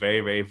playing a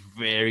very, very,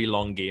 very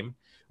long game,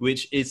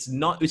 which is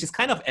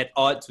kind of at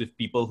odds with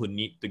people who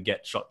need to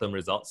get short-term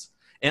results.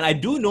 And I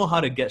do know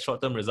how to get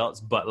short-term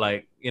results, but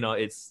like, you know,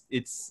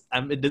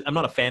 I'm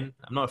not a fan.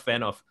 I'm not a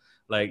fan of,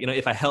 like, you know,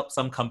 if I help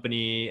some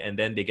company and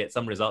then they get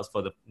some results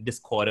for this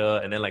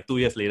quarter, and then like 2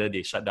 years later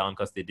they shut down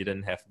because they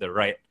didn't have the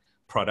right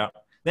product,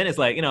 then it's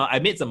like, you know, I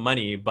made some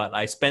money, but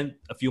I spent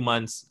a few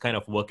months kind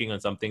of working on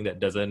something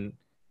that doesn't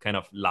kind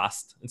of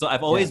last. And so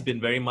I've always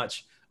been very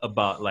much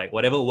about like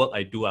whatever work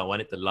I do, I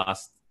want it to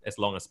last as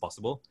long as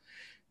possible.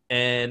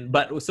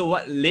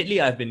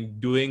 Lately I've been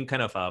doing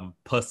kind of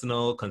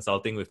personal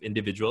consulting with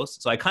individuals.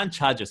 So I can't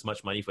charge as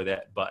much money for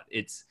that, but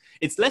it's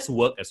less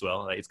work as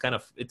well. Like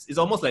it's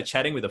almost like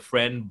chatting with a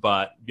friend,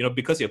 but you know,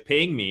 because you're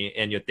paying me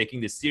and you're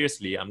taking this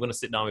seriously, I'm going to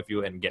sit down with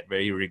you and get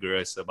very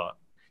rigorous about,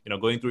 you know,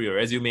 going through your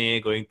resume,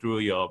 going through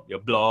your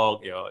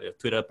blog, your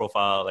Twitter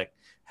profile, like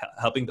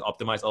helping to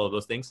optimize all of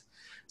those things.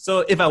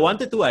 So if I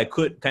wanted to, I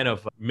could kind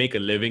of make a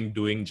living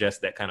doing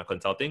just that kind of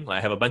consulting. Like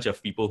I have a bunch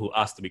of people who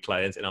ask to be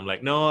clients and I'm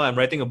like, no, I'm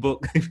writing a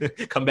book,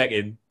 come back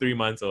in 3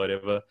 months or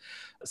whatever.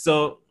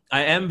 So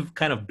I am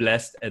kind of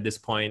blessed at this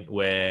point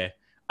where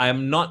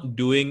I'm not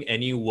doing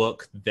any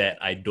work that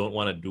I don't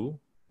want to do,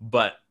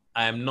 but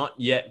I'm not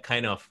yet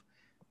kind of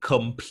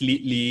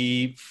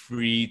completely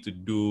free to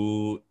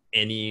do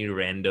any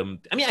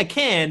random. I mean, I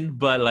can,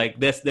 but like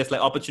there's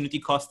like opportunity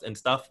cost and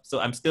stuff. So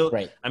I'm still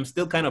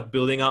kind of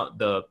building out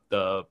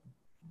the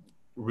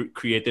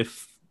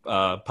creative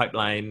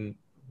pipeline.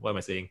 What am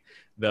I saying?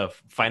 The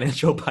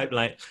financial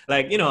pipeline.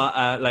 Like, you know,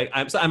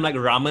 I'm like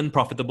ramen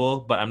profitable,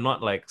 but I'm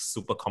not like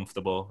super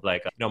comfortable.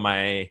 Like, you know,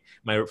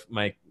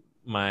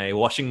 my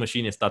washing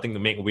machine is starting to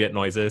make weird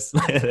noises.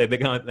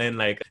 And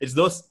like, it's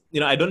those, you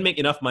know, I don't make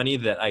enough money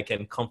that I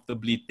can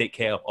comfortably take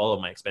care of all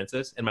of my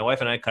expenses. And my wife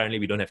and I currently,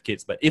 we don't have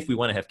kids, but if we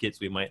want to have kids,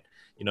 we might,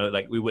 you know,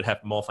 like we would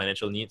have more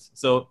financial needs.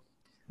 So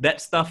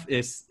that stuff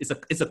is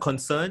a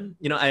concern.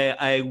 You know,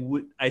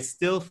 I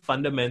still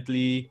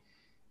fundamentally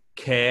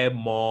care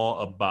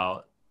more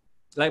about,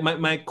 like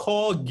my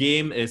core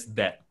game is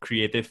that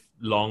creative,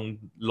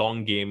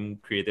 long game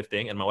creative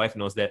thing. And my wife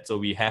knows that. So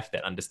we have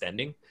that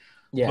understanding.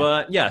 Yeah.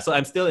 But yeah, so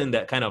I'm still in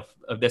that kind of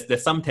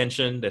there's some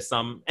tension, and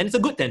it's a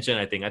good tension,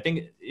 I think. I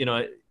think, you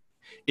know,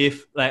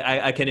 if like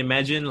I can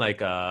imagine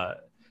like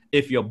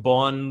if you're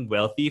born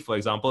wealthy, for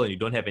example, and you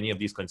don't have any of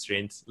these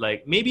constraints,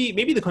 like maybe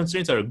the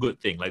constraints are a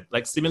good thing.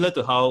 Like similar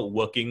to how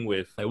working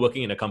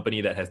in a company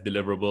that has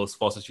deliverables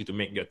forces you to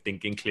make your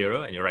thinking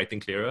clearer and your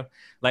writing clearer.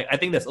 Like I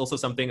think there's also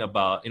something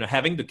about, you know,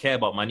 having to care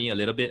about money a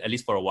little bit, at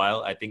least for a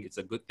while. I think it's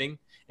a good thing.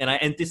 And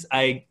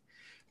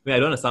mean, I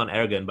don't want to sound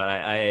arrogant, but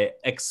I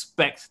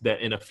expect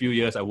that in a few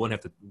years I won't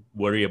have to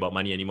worry about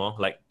money anymore.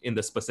 Like in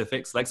the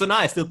specifics, like so now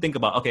I still think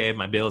about, okay,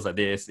 my bills are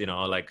this,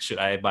 like should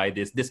I buy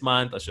this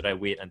month or should I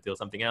wait until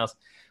something else?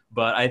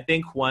 But I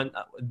think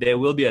there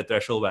will be a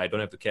threshold where I don't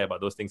have to care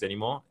about those things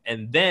anymore,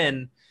 and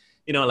then.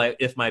 Like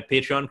if my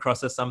Patreon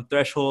crosses some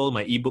threshold,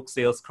 my ebook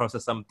sales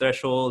crosses some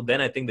threshold,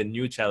 then I think the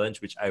new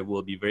challenge, which I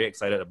will be very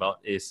excited about,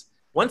 is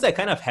once I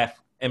kind of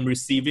am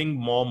receiving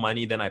more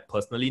money than I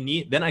personally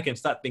need, then I can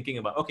start thinking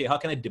about, okay, how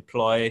can I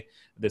deploy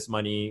this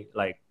money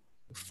like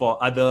for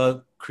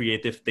other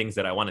creative things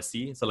that I want to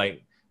see? So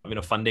like,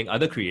 funding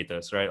other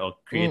creators, right? Or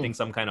creating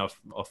some kind of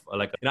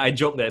like, I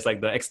joke that it's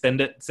like the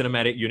extended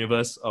cinematic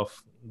universe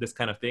of this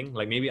kind of thing,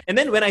 like maybe. And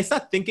then when I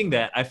start thinking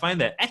that, I find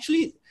that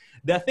actually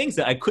there are things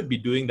that I could be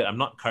doing that I'm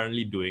not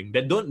currently doing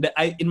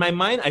in my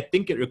mind, I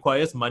think it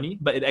requires money,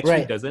 but it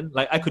actually doesn't.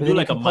 Like I could do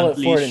like a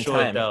monthly show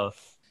and tell.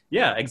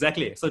 Yeah,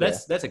 exactly. So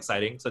that's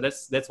exciting. So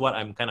that's what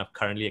I'm kind of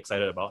currently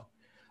excited about.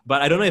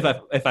 But I don't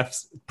know if I've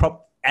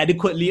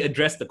adequately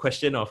addressed the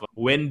question of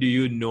when do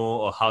you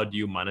know or how do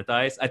you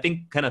monetize. I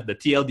think kind of the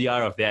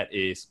TLDR of that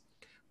is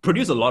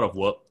produce a lot of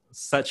work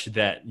such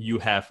that you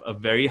have a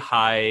very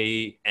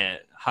you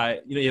have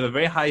a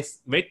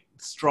very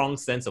strong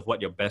sense of what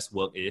your best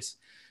work is.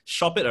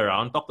 Shop it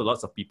around, talk to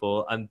lots of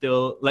people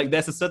until like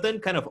there's a certain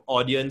kind of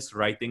audience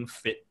writing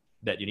fit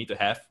that you need to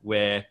have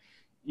where,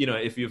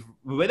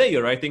 whether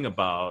you're writing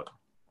about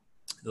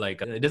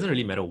like, it doesn't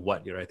really matter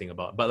what you're writing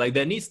about, but like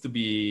there needs to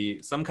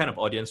be some kind of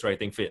audience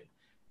writing fit.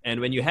 And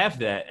when you have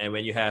that, and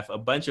when you have a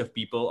bunch of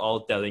people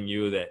all telling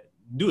you that,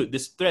 dude,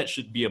 this thread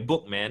should be a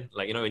book, man.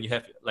 Like, when you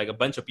have like a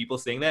bunch of people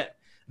saying that,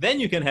 then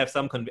you can have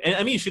some, and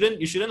I mean,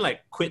 you shouldn't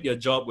like quit your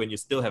job when you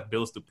still have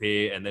bills to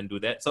pay and then do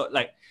that. So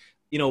like,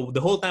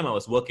 the whole time I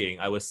was working,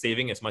 I was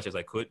saving as much as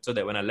I could so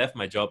that when I left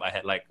my job, I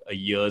had like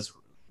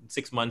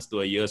 6 months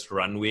to a year's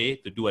runway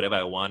to do whatever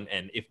I want.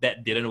 And if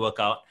that didn't work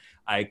out,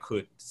 I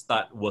could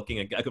start working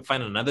again. I could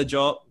find another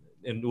job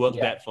and work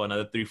that for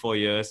another 3-4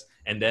 years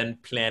and then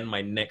plan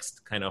my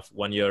next kind of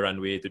 1 year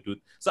runway to do.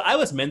 So I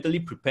was mentally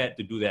prepared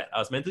to do that. I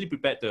was mentally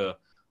prepared to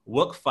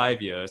work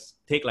 5 years,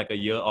 take like a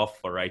year off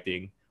for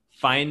writing,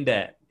 find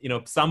that,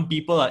 some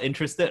people are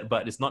interested,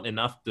 but it's not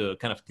enough to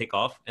kind of take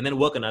off, and then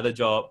work another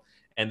job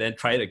and then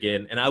try it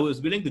again. And I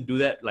was willing to do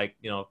that, like,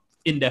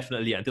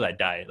 indefinitely until I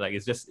die. Like,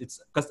 it's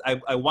because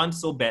I want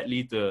so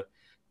badly to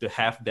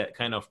have that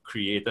kind of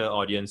creator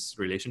audience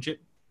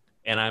relationship.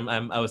 And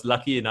I was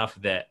lucky enough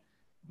that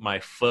my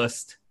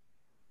first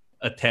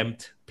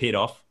attempt paid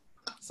off,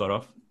 sort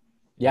of.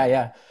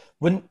 Yeah.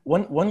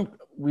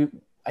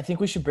 I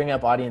think we should bring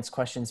up audience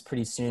questions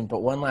pretty soon,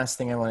 but one last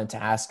thing I wanted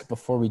to ask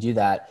before we do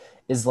that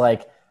is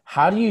like,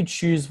 how do you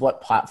choose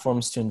what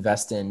platforms to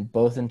invest in,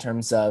 both in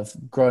terms of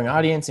growing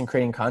audience and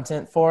creating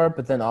content for,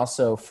 but then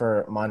also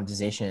for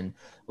monetization?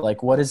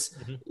 Like, what is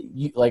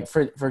like,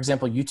 for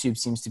example, YouTube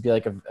seems to be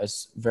like a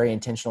very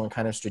intentional and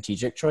kind of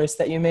strategic choice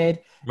that you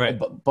made. Right.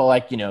 But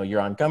like, you're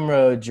on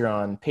Gumroad, you're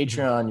on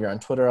Patreon, you're on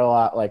Twitter a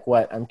lot. Like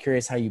I'm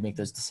curious how you make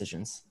those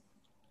decisions.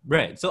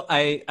 Right. So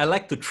I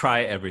like to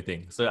try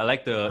everything. So I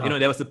like to,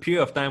 there was a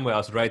period of time where I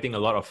was writing a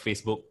lot of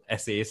Facebook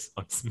essays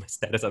on my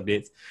status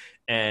updates.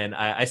 And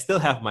I still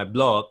have my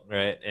blog,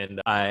 right? And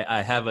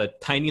I have a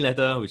tiny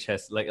letter which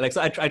has so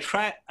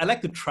I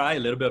like to try a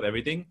little bit of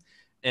everything.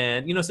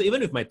 And, so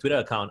even with my Twitter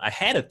account, I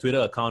had a Twitter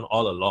account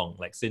all along,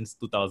 like since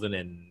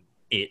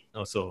 2008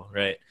 or so,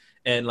 right?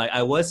 And like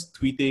I was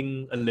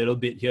tweeting a little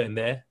bit here and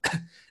there.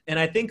 And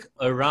I think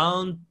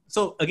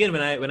so again,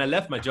 when I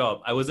left my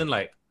job, I wasn't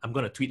like, I'm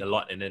going to tweet a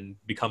lot and then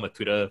become a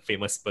Twitter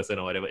famous person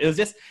or whatever. It was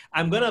just,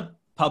 I'm going to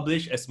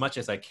publish as much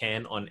as I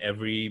can on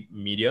every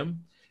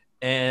medium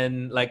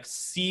and like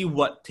see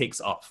what takes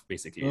off,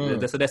 basically.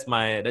 So that's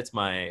my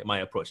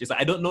approach. It's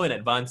like, I don't know in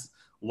advance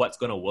what's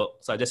going to work.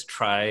 So I just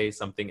try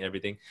something,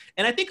 everything.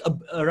 And I think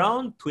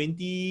around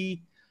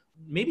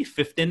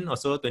 2015 or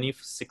so,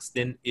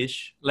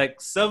 2016-ish, like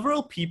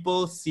several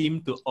people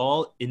seem to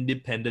all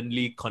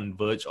independently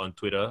converge on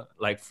Twitter,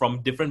 like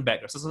from different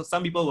backgrounds. So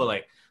some people were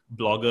like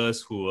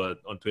bloggers who were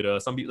on Twitter.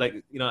 Some people,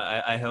 like,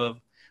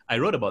 I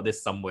wrote about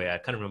this somewhere. I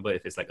can't remember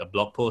if it's like a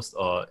blog post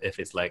or if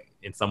it's like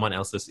in someone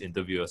else's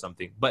interview or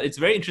something. But it's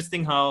very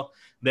interesting how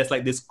there's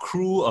like this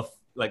crew of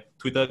like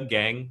Twitter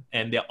gang,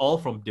 and they're all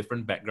from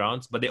different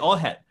backgrounds, but they all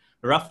had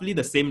roughly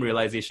the same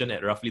realization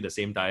at roughly the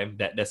same time,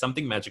 that there's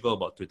something magical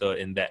about Twitter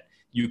in that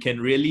you can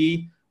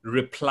really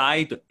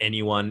reply to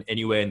anyone,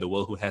 anywhere in the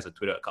world who has a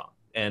Twitter account.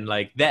 And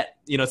like that,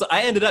 so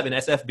I ended up in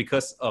SF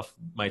because of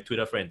my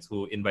Twitter friends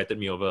who invited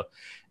me over.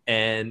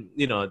 And,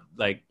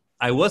 like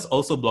I was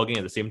also blogging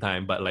at the same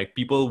time, but like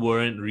people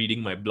weren't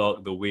reading my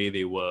blog the way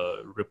they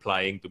were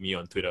replying to me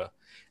on Twitter.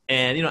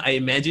 And, I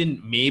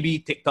imagine maybe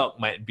TikTok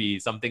might be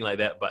something like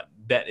that, but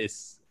that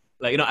is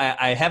like,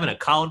 I have an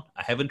account.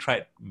 I haven't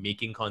tried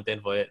making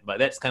content for it, but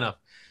that's kind of,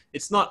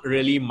 it's not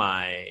really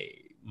my,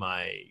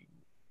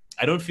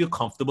 I don't feel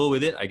comfortable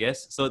with it, I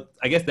guess. So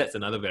I guess that's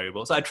another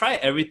variable. So I try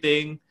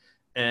everything,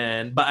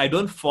 but I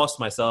don't force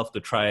myself to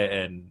try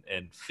and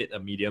fit a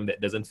medium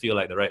that doesn't feel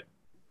like the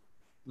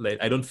like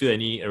I don't feel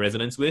any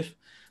resonance with.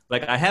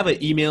 Like I have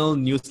an email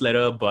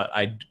newsletter, but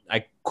I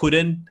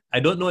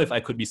don't know if I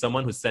could be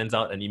someone who sends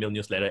out an email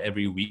newsletter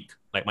every week.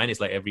 Like mine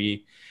is like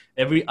every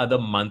other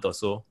month or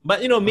so.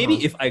 But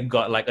maybe if I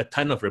got like a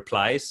ton of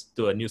replies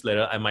to a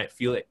newsletter, I might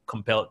feel like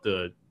compelled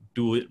to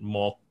do it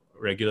more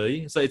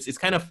regularly. So it's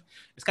kind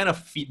of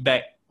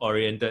feedback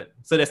oriented.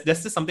 So there's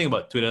just something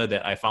about Twitter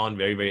that I found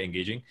very, very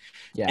engaging.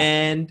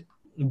 Yeah.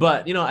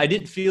 But I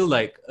did feel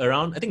like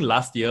around, I think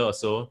last year or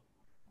so,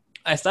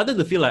 I started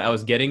to feel like I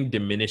was getting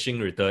diminishing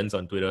returns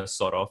on Twitter,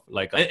 sort of.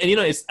 Like, and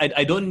it's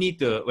I don't need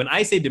to, when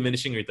I say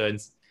diminishing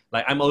returns,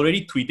 like I'm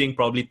already tweeting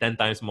probably 10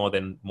 times more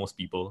than most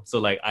people. So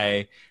like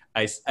I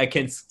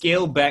can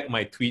scale back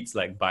my tweets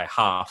like by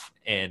half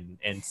and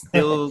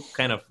still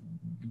kind of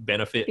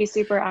benefit. Be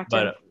super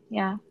active.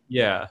 But,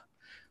 yeah.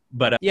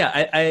 But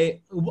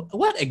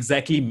what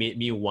exactly made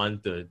me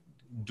want to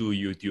do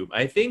YouTube?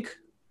 I think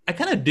I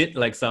kind of did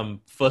like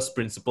some first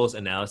principles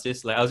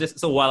analysis. Like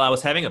so while I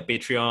was having a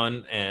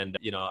Patreon and,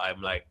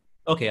 I'm like,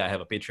 okay, I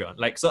have a Patreon.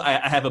 Like, so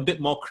I have a bit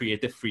more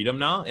creative freedom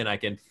now and I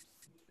can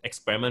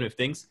experiment with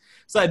things.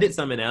 So I did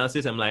some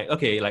analysis. I'm like,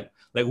 okay, like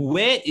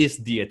where is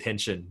the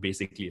attention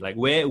basically? Like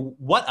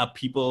what are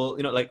people,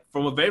 like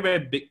from a very, very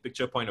big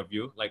picture point of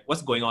view, like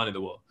what's going on in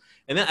the world?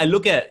 And then I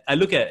look at,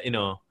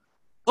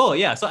 oh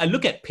yeah, so I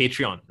look at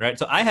Patreon, right?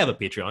 So I have a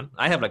Patreon.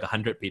 I have like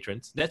 100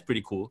 patrons. That's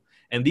pretty cool.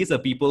 And these are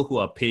people who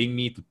are paying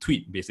me to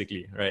tweet,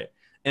 basically, right?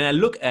 And I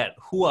look at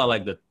who are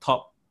like the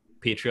top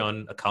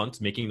Patreon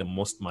accounts making the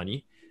most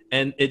money.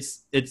 And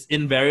it's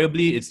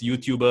invariably, it's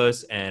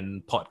YouTubers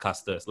and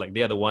podcasters. Like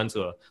they are the ones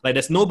who are, like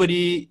there's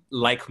nobody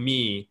like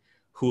me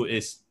who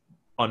is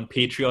on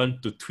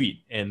Patreon to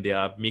tweet and they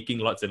are making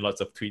lots and lots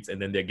of tweets and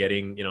then they're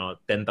getting,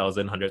 10,000,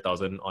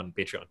 100,000 on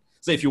Patreon.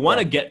 So if you want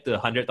to get to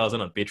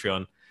 100,000 on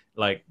Patreon,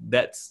 like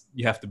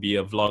you have to be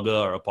a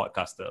vlogger or a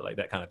podcaster, like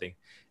that kind of thing.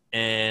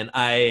 And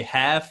I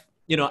have,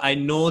 I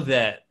know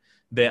that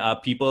there are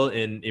people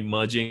in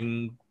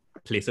emerging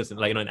places,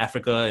 like, in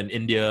Africa and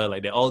India,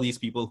 like there are all these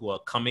people who are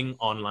coming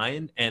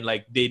online and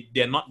like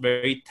they're not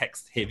very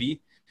text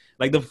heavy.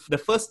 Like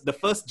the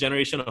first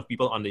generation of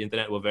people on the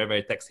internet were very,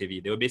 very text heavy.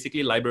 They were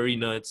basically library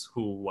nerds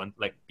who want,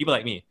 like, people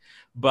like me.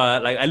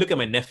 But like I look at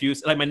my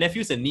nephews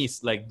and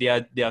niece, like they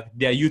are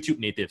YouTube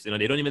natives.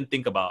 They don't even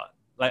think about,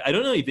 like, I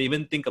don't know if they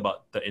even think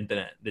about the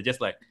internet. They're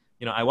just like,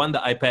 I want the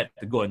iPad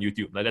to go on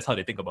YouTube. Like that's how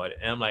they think about it.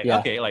 And I'm like,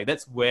 okay, like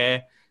that's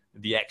where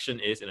the action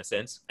is in a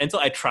sense. And so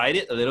I tried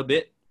it a little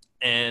bit,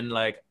 and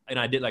like,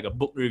 I did like a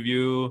book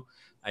review.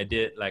 I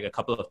did like a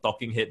couple of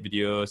talking head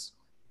videos,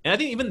 and I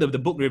think even the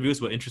book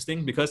reviews were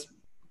interesting because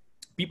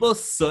people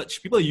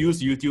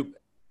use YouTube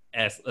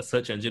as a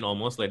search engine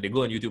almost. Like they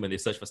go on YouTube and they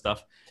search for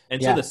stuff, and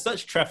so the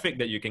search traffic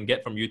that you can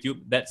get from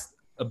YouTube, that's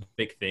a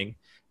big thing.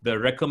 The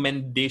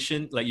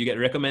recommendation, like you get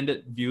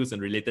recommended views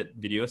and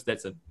related videos,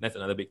 that's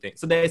another big thing.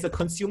 So there is a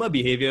consumer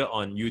behavior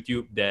on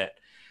YouTube that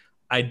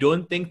I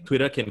don't think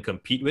Twitter can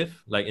compete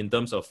with, like in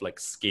terms of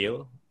like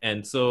scale.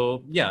 And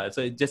so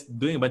so just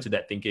doing a bunch of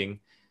that thinking,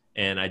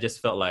 and I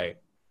just felt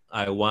like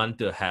I want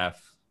to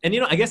have, and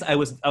I guess I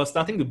was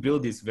starting to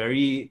build this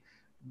very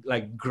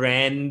like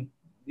grand,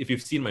 if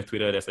you've seen my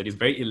Twitter, there's like these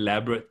very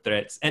elaborate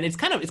threads, and it's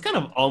kind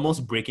of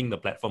almost breaking the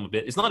platform a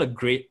bit. It's not a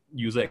great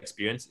user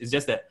experience. It's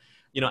just that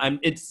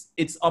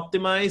it's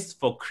optimized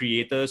for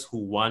creators who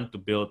want to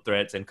build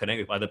threads and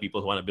connect with other people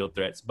who want to build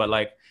threads. But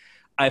like,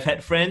 I've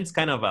had friends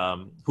kind of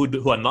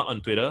who are not on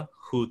Twitter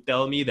who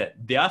tell me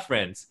that their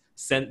friends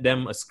send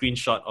them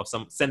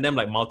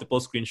like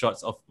multiple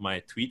screenshots of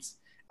my tweets,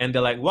 and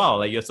they're like, wow,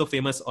 like you're so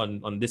famous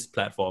on this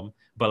platform,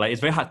 but like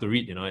it's very hard to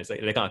read, it's like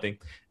that kind of thing.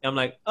 And I'm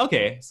like,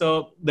 okay,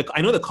 so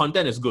I know the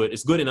content is good.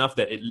 It's good enough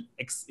that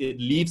it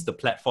leaves the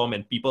platform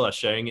and people are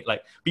sharing it.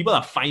 Like people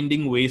are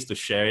finding ways to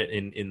share it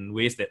in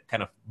ways that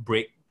kind of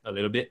break a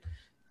little bit.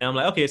 And I'm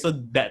like, okay, so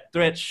that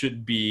thread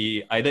should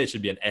be either it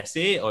should be an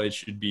essay or it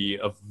should be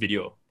a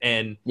video.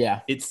 And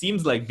it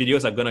seems like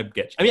videos are gonna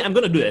I'm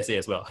gonna do the essay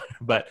as well,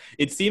 but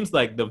it seems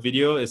like the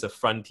video is a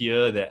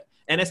frontier that,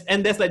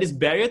 and there's like this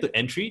barrier to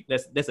entry.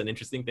 That's an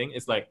interesting thing.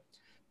 It's like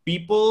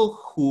people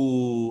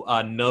who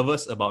are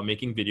nervous about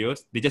making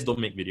videos, they just don't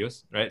make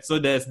videos, right? So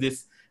there's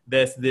this,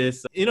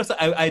 so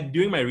I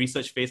during my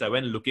research phase, I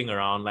went looking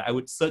around. Like I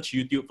would search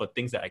YouTube for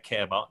things that I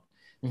care about.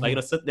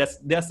 Like, so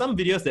there are some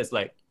videos that's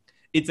like,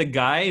 it's a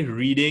guy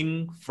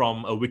reading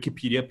from a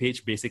Wikipedia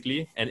page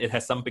basically, and it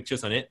has some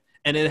pictures on it,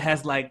 and it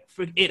has like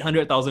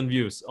 800,000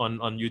 views on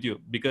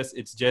YouTube because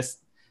it's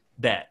just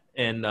that.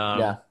 And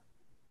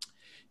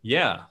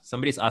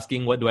somebody's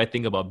asking, what do I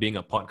think about being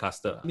a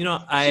podcaster?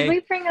 Should we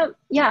bring up,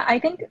 I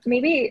think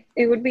maybe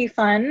it would be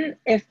fun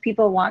if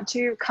people want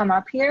to come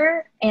up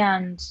here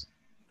and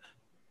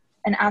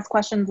ask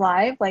questions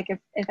live, like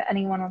if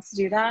anyone wants to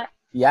do that.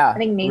 I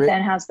think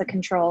Nathan has the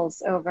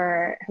controls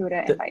over who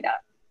to invite up.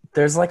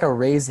 There's like a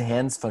raise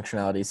hands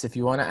functionality. So if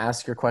you want to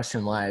ask your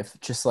question live,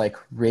 just like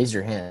raise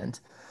your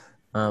hand.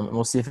 And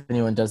we'll see if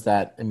anyone does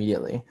that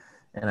immediately.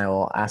 And I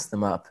will ask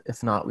them up.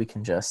 If not, we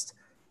can just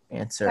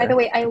answer. By the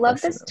way, I love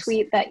this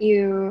tweet that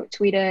you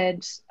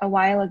tweeted a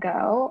while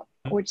ago.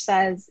 which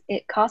says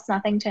it costs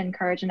nothing to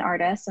encourage an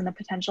artist and the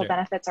potential Sure.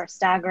 benefits are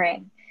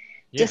staggering.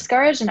 Yeah.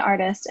 Discourage an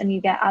artist and you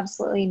get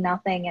absolutely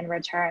nothing in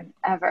return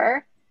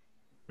ever.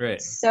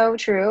 Right. So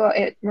true.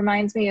 It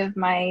reminds me of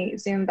my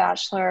Zoom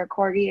Bachelor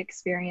Corgi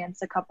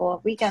experience a couple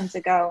of weekends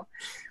ago,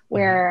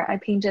 where I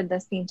painted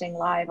this painting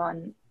live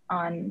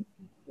on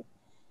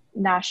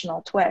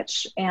national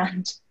Twitch,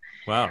 and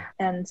Wow.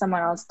 and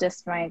someone else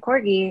dissed my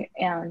Corgi,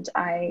 and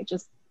I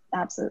just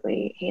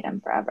absolutely hate him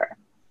forever.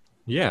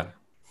 Yeah.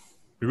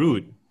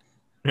 Rude.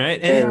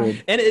 Right. Very And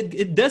rude. and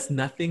it does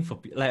nothing for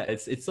people. Like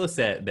it's so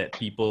sad that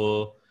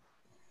people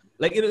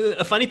like, you know,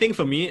 a funny thing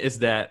for me is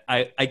that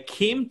I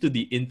came to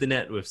the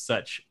internet with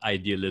such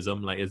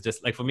idealism. Like it's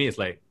just like, for me, it's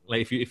like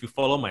if you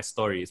follow my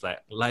story, it's like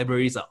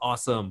libraries are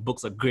awesome,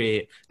 books are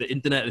great, the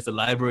internet is a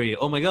library.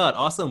 Oh my god,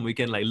 awesome! We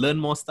can like learn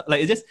more stuff.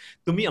 Like it's just,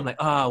 to me, I'm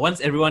like,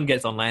 once everyone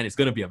gets online, it's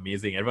gonna be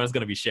amazing. Everyone's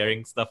gonna be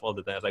sharing stuff all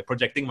the time. It's like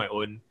projecting my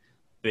own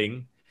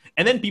thing.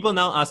 And then people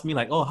now ask me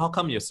like, oh, how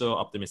come you're so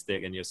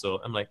optimistic and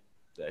I'm like,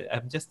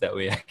 I'm just that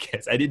way, I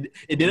guess.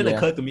 It didn't Yeah.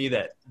 occur to me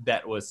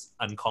that was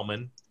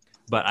uncommon,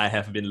 but I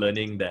have been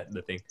learning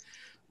the thing.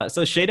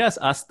 So Shada's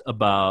asked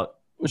about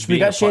Which we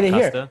being a got Shada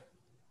here. podcaster.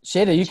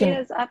 Shada, you can.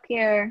 Shada's up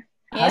here.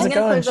 How's I'm it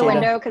gonna going, close the Shada?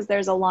 window because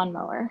there's a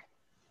lawnmower.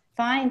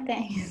 Fine,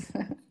 thanks.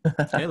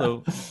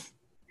 Hello.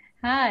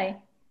 Hi.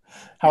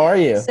 How are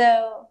you?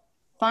 So,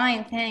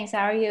 fine, thanks.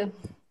 How are you?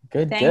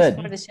 Good, Thanks good.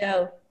 for the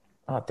show.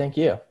 Oh, thank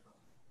you.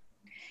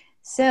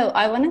 So,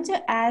 I wanted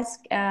to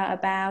ask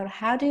about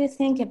how do you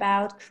think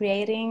about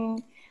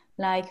creating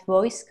like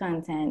voice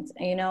content?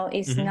 You know,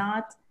 it's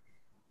not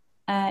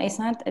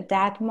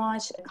that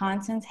much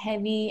content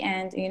heavy,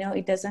 and you know,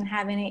 it doesn't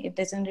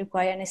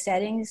require any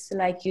settings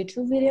like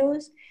YouTube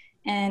videos,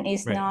 and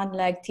it's Right. not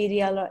like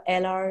TDL or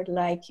LR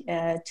like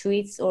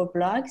tweets or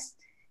blogs.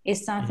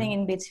 It's something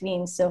in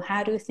between. So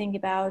how do you think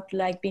about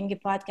like being a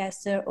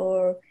podcaster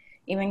or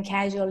even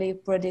casually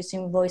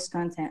producing voice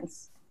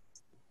contents?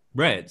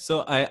 Right.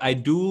 So I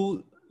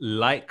do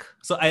like,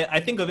 so I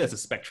think of it as a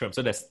spectrum.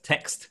 So there's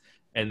text,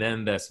 and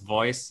then there's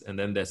voice, and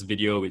then there's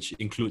video, which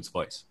includes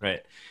voice,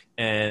 right?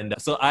 And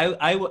so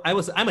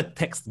I'm a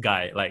text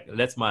guy. Like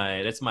that's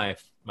my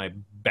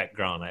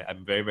background.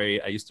 I'm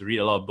I used to read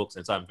a lot of books,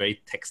 and so I'm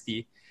very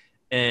texty.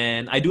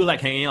 And I do like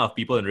hanging out with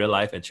people in real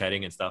life and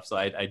chatting and stuff. So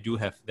I do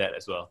have that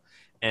as well.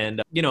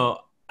 And you know,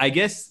 I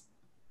guess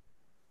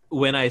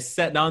when I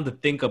sat down to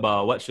think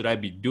about what should I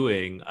be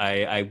doing,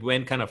 I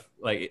went kind of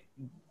like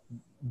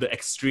the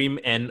extreme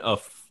end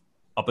of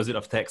opposite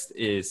of text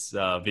is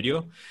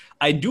video.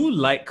 I do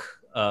like,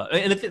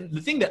 and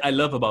the thing that I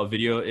love about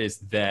video is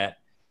that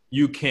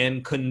you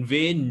can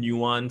convey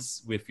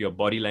nuance with your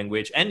body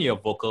language and your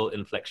vocal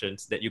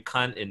inflections that you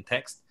can't in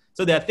text.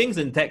 So there are things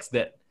in text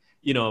that,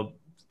 you know,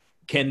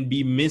 can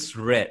be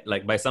misread,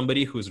 like by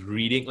somebody who's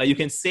reading. Like you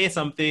can say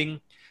something,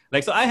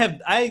 like, so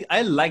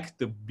I like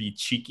to be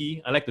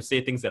cheeky. I like to say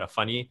things that are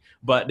funny,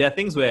 but there are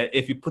things where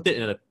if you put it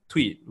in a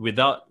tweet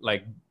without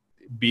like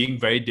being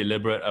very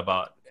deliberate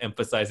about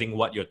emphasizing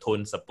what your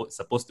tone's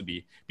supposed to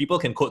be, people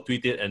can quote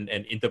tweet it and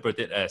interpret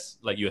it as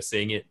like you're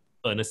saying it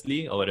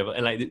earnestly or whatever,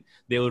 and like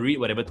they will read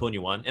whatever tone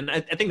you want. And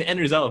I think the end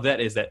result of that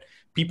is that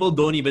people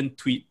don't even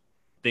tweet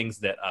things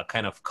that are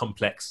kind of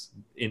complex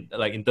in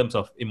terms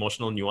of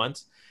emotional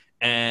nuance.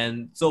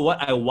 And so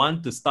what I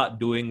want to start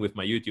doing with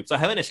my YouTube, so I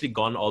haven't actually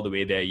gone all the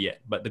way there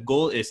yet, but the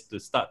goal is to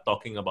start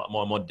talking about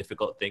more and more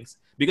difficult things,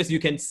 because you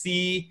can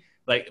see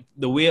like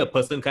the way a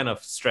person kind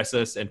of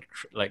stresses and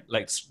like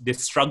they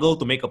struggle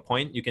to make a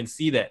point. You can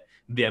see that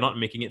they are not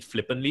making it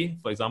flippantly,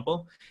 for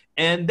example.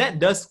 And that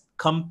does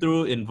come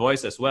through in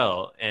voice as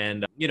well.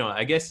 And, you know,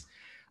 I guess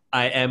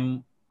I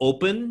am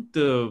open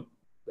to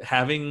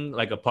having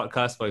like a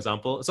podcast, for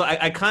example. So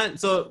I can't,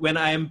 so when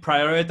I'm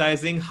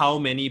prioritizing how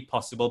many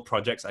possible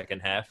projects I can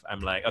have,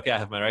 I'm like, okay, I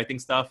have my writing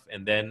stuff,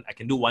 and then I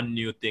can do one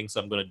new thing. So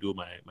I'm going to do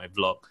my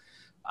vlog.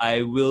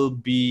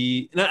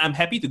 I'm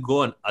happy to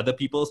go on other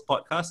people's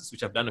podcasts,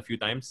 which I've done a few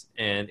times,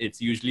 and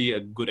it's usually a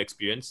good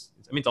experience.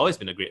 I mean, it's always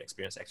been a great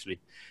experience, actually.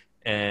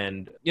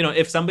 And, you know,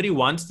 if somebody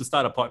wants to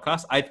start a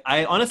podcast,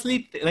 I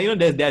honestly, like, you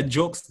know, there are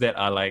jokes that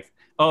are like,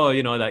 oh,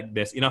 you know, like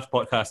there's enough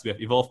podcasts. We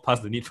have evolved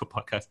past the need for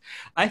podcasts.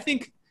 I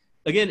think,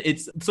 again,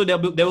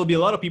 there will be a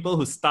lot of people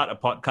who start a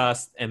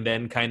podcast and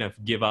then kind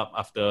of give up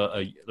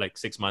after like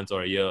 6 months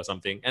or a year or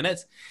something. And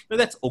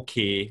that's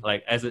okay.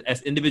 Like as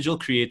individual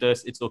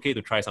creators, it's okay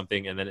to try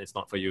something and then it's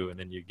not for you and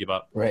then you give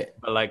up. Right.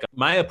 But like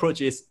my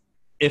approach is,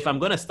 if I'm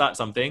going to start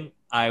something,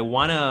 I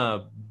want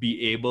to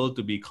be able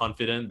to be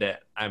confident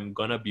that I'm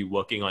going to be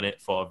working on it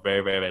for a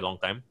very, very, very long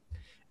time.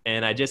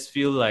 And I just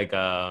feel like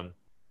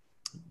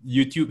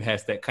YouTube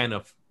has that kind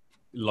of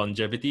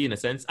longevity in a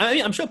sense. I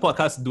mean, I'm sure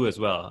podcasts do as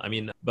well. I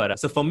mean, but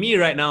so for me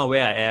right now,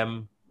 where I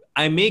am,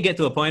 I may get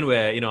to a point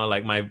where, you know,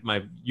 like my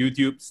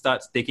YouTube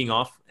starts taking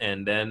off,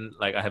 and then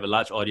like I have a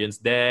large audience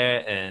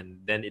there, and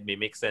then it may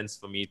make sense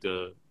for me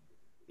to,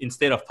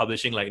 instead of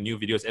publishing like new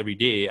videos every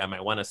day, I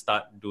might want to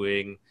start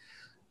doing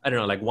I don't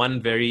know, like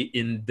one very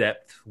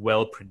in-depth,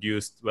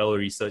 well-produced,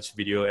 well-researched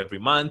video every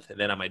month, and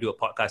then I might do a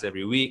podcast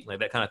every week, like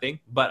that kind of thing.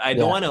 But I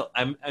don't want to.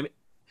 I'm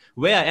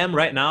where I am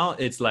right now.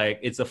 It's like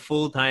it's a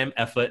full-time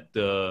effort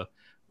to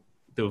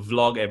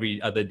vlog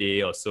every other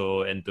day or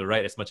so and to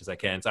write as much as I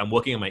can. So I'm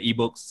working on my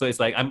ebooks. So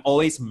it's like I'm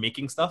always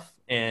making stuff,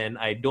 and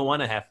I don't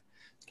want to have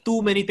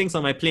too many things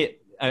on my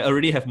plate. I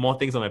already have more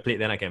things on my plate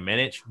than I can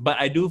manage. But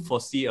I do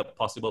foresee a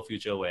possible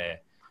future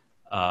where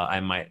I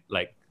might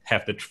like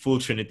have the full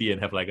trinity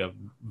and have like a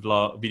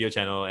vlog, video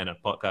channel, and a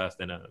podcast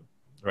and a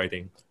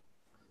writing.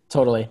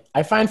 Totally.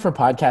 I find for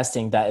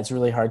podcasting that it's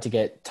really hard to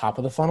get top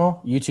of the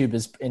funnel. YouTube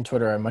and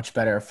Twitter are much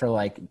better for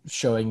like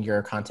showing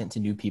your content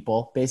to new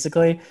people,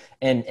 basically.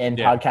 And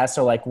podcasts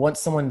are like, once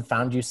someone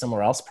found you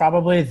somewhere else,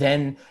 probably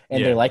then,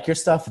 and they like your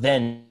stuff,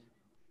 then.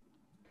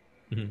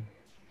 Mm-hmm.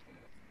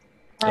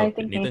 I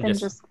think Nathan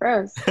just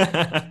froze.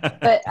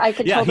 But I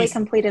could totally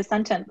complete a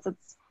sentence.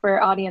 It's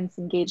for audience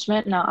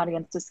engagement, not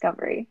audience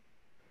discovery.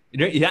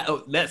 Yeah,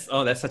 that's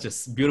such a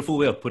beautiful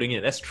way of putting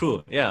it. That's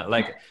true. Yeah,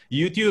 like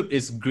YouTube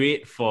is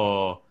great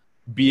for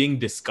being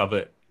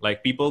discovered.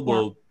 Like people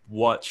will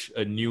watch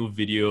a new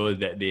video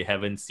that they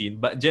haven't seen.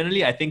 But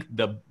generally, I think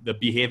the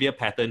behavior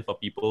pattern for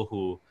people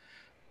who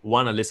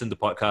want to listen to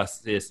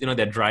podcasts is,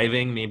 they're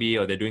driving maybe,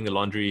 or they're doing the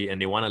laundry and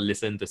they want to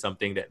listen to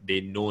something that they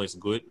know is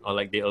good, or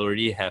like they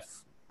already have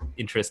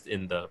interest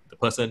in the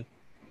person.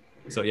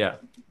 So yeah.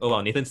 Oh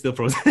wow, Nathan's still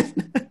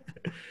frozen.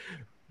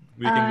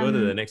 We can go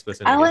to the next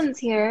person. Alan's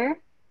here.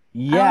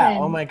 Yeah. Alan.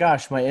 Oh my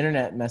gosh, my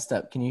internet messed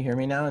up. Can you hear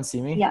me now and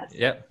see me? Yes.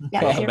 Yep.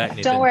 Yeah. Welcome back,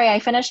 Nathan. Don't worry, I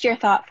finished your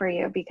thought for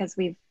you because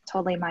we've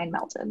totally mind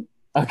melted.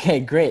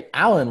 Okay, great.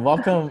 Alan,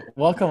 welcome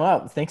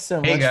up. Thanks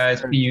so much. Hey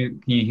guys, can you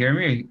hear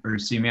me or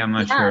see me? I'm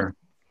not sure.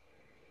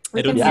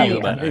 We can see you,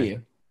 you. but I hear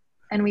you.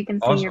 And we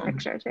can see your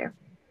picture too.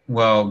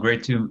 Well,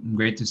 great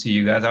to see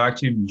you guys. I've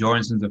actually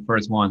joined since the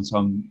first one, so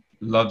I'm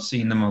love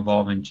seeing them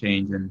evolve and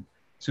change, and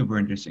super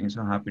interesting.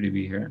 So happy to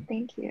be here.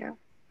 Thank you.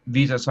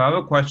 Visa, so I have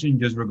a question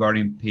just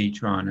regarding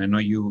Patreon. I know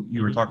you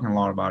were talking a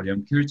lot about it.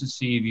 I'm curious to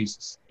see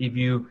if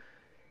you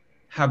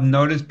have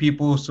noticed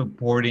people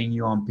supporting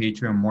you on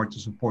Patreon more to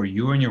support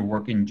you and your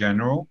work in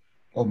general,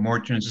 or more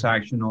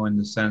transactional in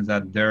the sense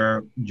that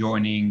they're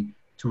joining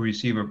to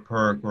receive a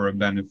perk or a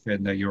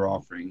benefit that you're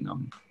offering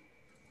them.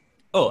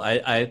 Oh,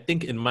 I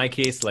think in my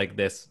case, like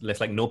there's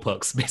like no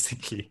perks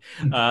basically.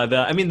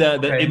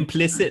 The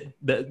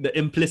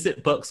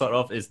implicit perk sort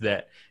of is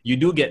that you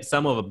do get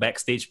some of a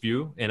backstage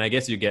view, and I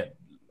guess you get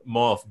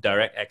more of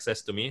direct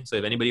access to me. So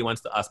if anybody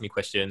wants to ask me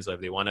questions, or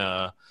if they want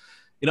to,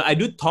 I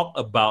do talk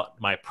about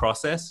my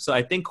process. So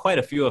I think quite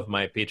a few of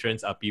my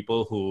patrons are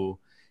people who,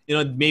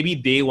 maybe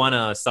they want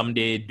to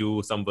someday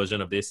do some version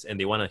of this, and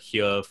they want to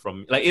hear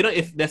from, like,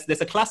 if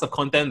there's a class of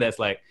content that's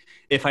like,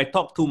 if I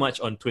talk too much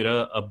on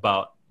Twitter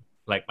about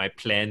like my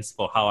plans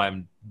for how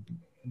I'm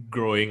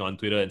growing on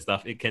Twitter and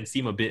stuff, it can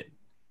seem a bit,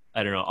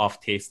 I don't know,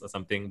 off taste or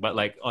something. But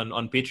like on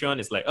Patreon,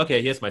 it's like,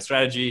 okay, here's my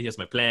strategy, here's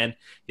my plan,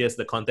 here's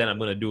the content I'm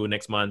going to do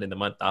next month and the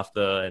month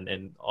after,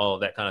 and all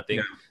of that kind of thing.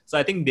 Yeah. So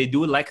I think they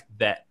do like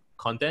that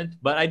content.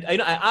 But I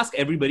ask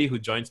everybody who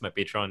joins my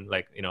Patreon,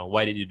 like,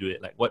 why did you do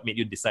it? Like, what made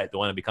you decide to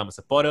want to become a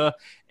supporter,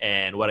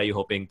 and what are you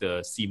hoping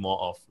to see more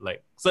of?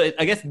 Like, so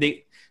I guess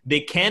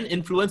they can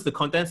influence the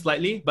content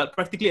slightly, but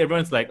practically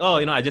everyone's like, oh,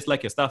 I just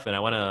like your stuff and I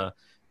want to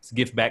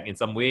give back in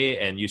some way,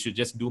 and you should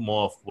just do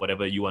more of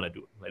whatever you want to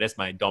do. Like, that's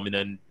my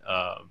dominant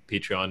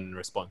Patreon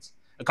response.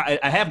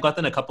 I have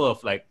gotten a couple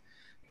of like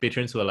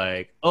patrons who are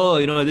like,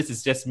 oh, this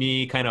is just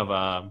me kind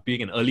of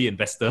being an early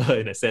investor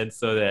in a sense,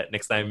 so that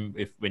next time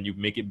when you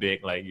make it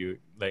big,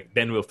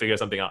 then we'll figure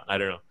something out. I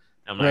don't know.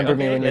 I'm Remember like,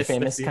 me when you're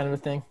famous kind of a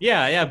thing?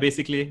 Yeah,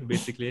 basically,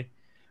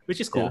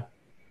 which is cool.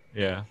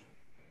 Yeah.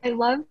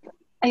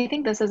 I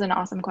think this is an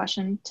awesome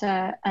question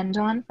to end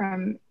on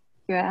from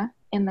Yue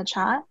in the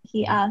chat.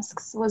 He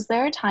asks, was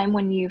there a time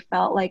when you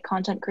felt like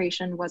content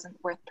creation wasn't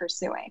worth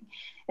pursuing,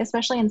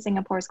 especially in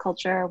Singapore's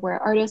culture where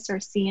artists are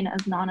seen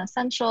as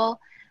non-essential?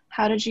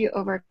 How did you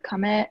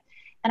overcome it?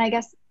 And I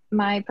guess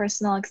my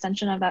personal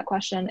extension of that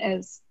question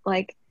is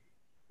like,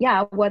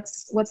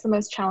 what's the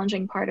most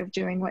challenging part of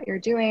doing what you're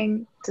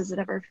doing? Does it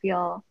ever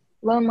feel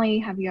lonely?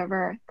 Have you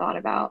ever thought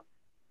about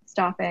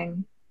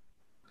stopping?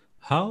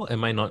 How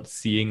am I not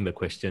seeing the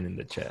question in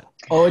the chat?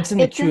 Oh, it's in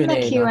the Q&A. In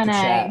the Q&A. Not the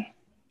chat.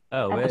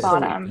 Oh, at where the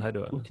bottom. How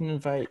do I? We can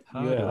invite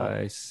How do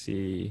I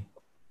see?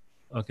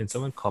 Oh, can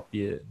someone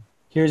copy it?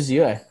 Here's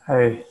Yue.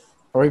 Hi.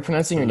 Are we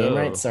pronouncing your name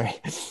Hello. right? Sorry.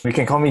 You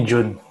can call me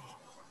Jun.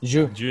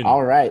 Jun.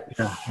 All right.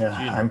 Yeah.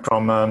 Jun. I'm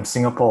from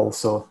Singapore,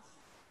 so.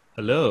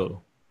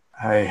 Hello.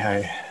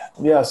 Hi.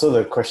 Yeah. So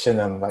the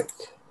question, like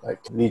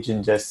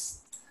Legion just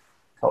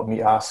helped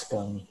me ask.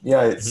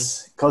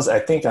 It's because I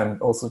think I'm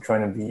also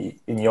trying to be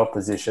in your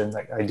position.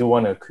 Like, I do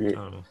want to create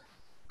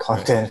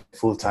content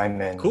full time,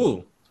 and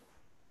Cool.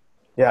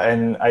 Yeah,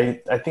 and I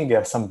think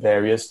there are some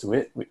barriers to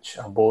it, which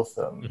are both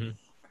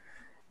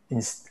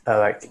in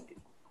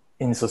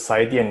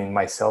society and in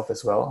myself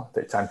as well,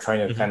 that I'm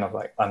trying to kind of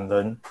like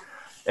unlearn.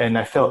 And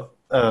I felt,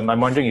 I'm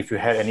wondering if you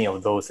had any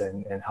of those,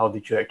 and how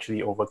did you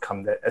actually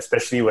overcome that,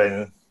 especially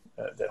when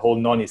the whole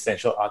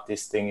non-essential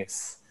artist thing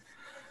is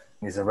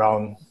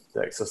around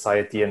like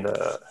society and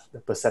the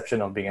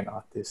perception of being an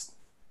artist.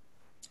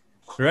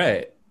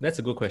 Right. That's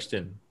a good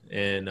question.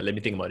 And let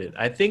me think about it.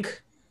 I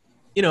think,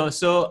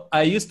 so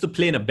I used to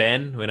play in a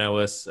band when I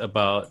was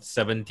about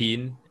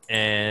 17.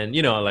 And,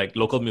 like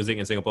local music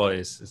in Singapore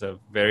is a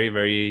very,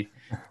 very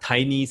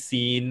tiny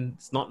scene.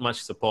 It's not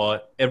much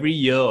support. Every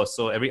year or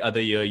so, every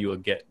other year, you will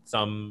get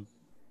some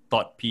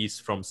thought piece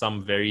from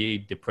some very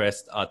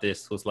depressed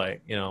artist who's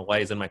like, why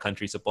isn't my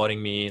country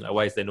supporting me? Like,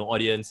 why is there no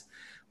audience?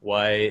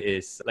 Why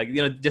is like,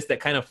 just that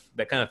kind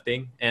of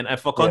thing. And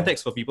for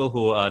context, for people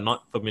who are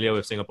not familiar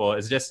with Singapore,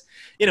 it's just,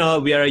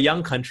 we are a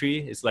young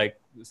country. It's like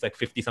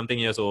 50 something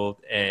years old.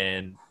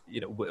 And,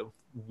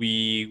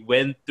 we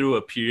went through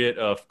a period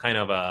of kind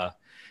of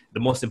the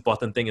most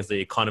important thing is the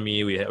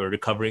economy. We're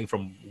recovering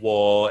from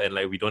war, and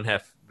like we don't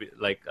have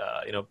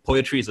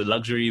poetry is a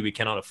luxury we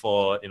cannot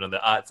afford. The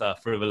arts are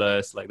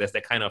frivolous. Like there's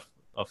that kind of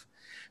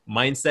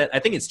mindset. I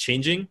think it's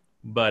changing,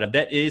 but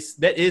that is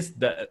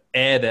the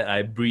air that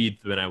I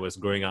breathed when I was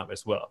growing up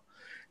as well.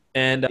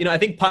 And I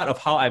think part of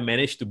how I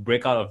managed to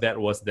break out of that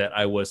was that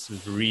I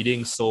was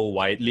reading so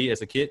widely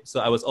as a kid. So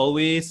I was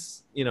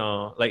always,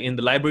 like in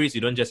the libraries, you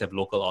don't just have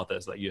local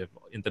authors, like you have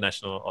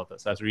international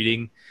authors. So I was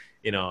reading,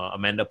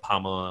 Amanda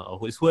Palmer or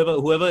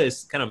whoever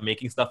is kind of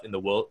making stuff in the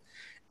world.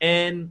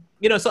 And,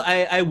 so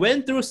I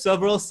went through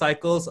several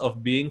cycles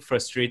of being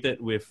frustrated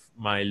with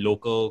my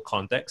local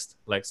context.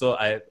 Like, so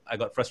I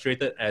got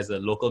frustrated as a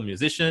local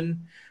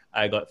musician.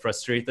 I got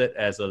frustrated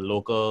as a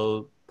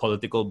local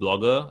political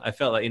blogger. I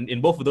felt like in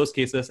both of those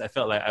cases, I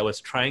felt like I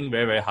was trying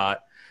very, very hard.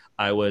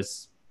 I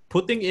was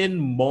putting in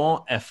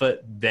more effort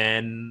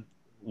than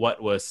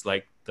what was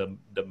like the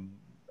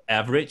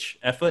average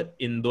effort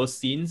in those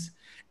scenes.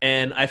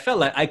 And I felt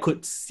like I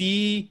could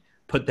see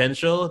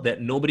potential that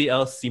nobody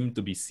else seemed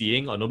to be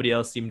seeing, or nobody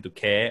else seemed to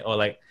care. Or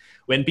like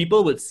when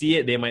people would see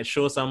it, they might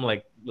show some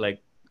like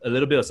a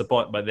little bit of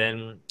support, but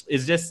then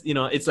it's just,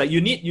 it's like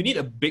you need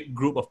a big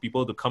group of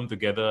people to come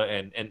together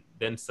and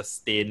then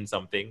sustain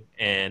something.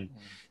 And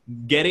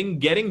getting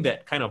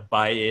that kind of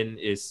buy-in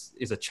is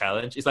a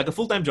challenge. It's like a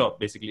full-time job,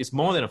 basically. It's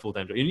more than a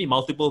full-time job. You need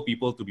multiple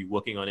people to be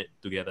working on it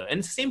together. And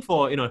it's the same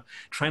for,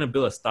 trying to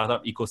build a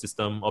startup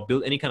ecosystem or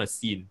build any kind of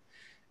scene.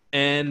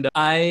 And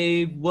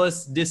I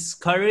was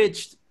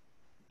discouraged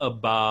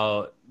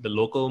about the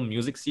local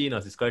music scene. I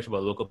was discouraged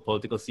about the local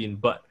political scene,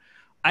 but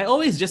I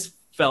always just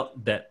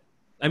felt that,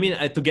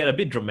 to get a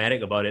bit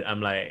dramatic about it, I'm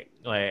like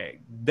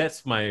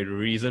that's my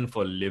reason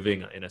for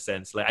living, in a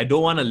sense. Like I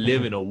don't want to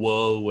live in a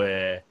world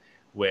where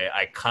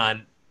I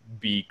can't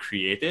be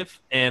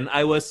creative. And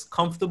I was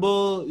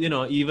comfortable,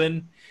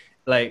 even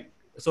like,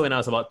 so when I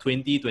was about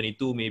 20,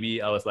 22,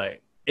 maybe, I was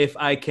like, if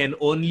I can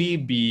only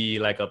be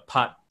like a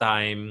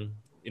part-time,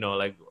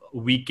 like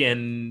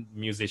weekend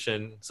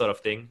musician sort of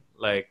thing,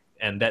 like,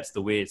 and that's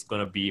the way it's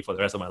going to be for the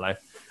rest of my life,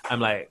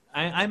 I'm like,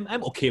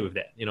 I'm okay with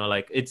that.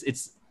 Like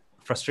it's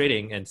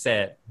frustrating and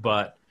sad,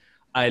 but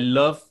I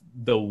love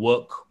the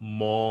work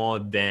more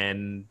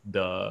than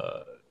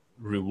the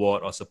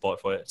reward or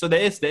support for it. So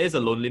there is a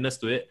loneliness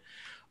to it,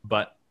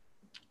 but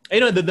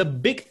the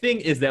big thing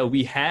is that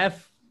we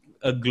have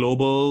a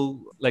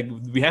global, like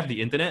we have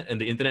the internet,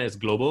 and the internet is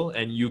global,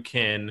 and you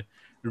can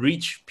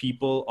reach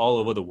people all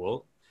over the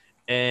world.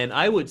 And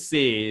I would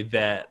say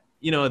that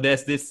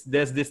there's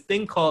this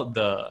thing called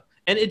and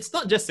it's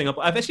not just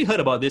Singapore. I've actually heard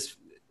about this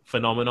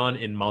phenomenon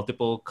in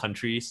multiple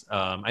countries.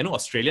 I know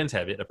Australians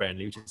have it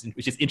apparently,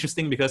 which is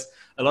interesting, because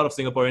a lot of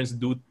Singaporeans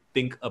do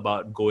think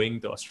about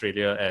going to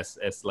Australia as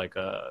like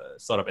a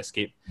sort of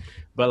escape.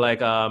 But like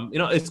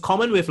it's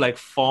common with like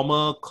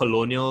former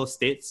colonial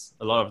states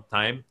a lot of the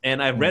time,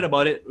 and I've read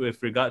about it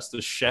with regards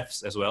to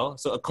chefs as well.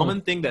 So a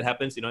common thing that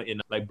happens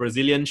in like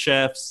Brazilian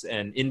chefs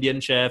and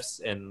Indian chefs,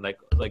 and like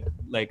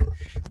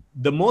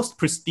the most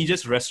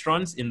prestigious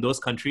restaurants in those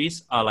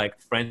countries are like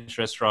French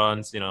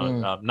restaurants.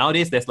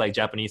 Nowadays there's like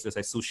Japanese, there's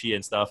like sushi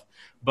and stuff.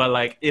 But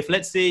like if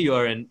let's say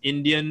you're an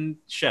Indian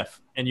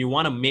chef and you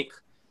want to make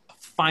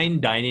fine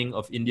dining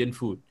of Indian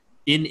food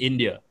in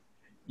India,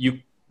 you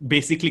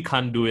basically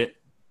can't do it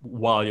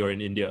while you're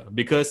in India,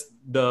 because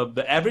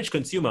the average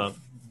consumer,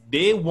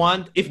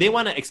 if they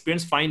want to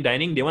experience fine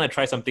dining, they want to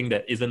try something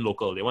that isn't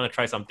local. They want to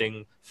try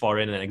something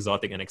foreign and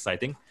exotic and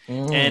exciting.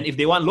 And if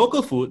they want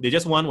local food, they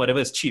just want whatever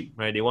is cheap,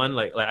 right? They want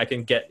like I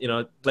can get,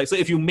 so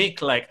if you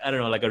make like, I don't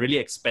know, like a really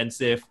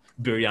expensive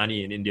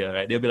biryani in India,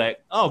 right? They'll be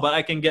like, oh, but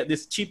I can get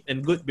this cheap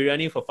and good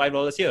biryani for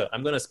 $5 here.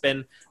 I'm going to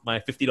spend my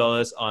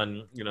 $50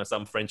 on,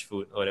 some French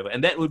food or whatever.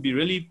 And that would be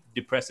really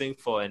depressing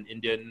for an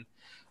Indian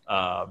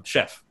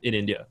chef in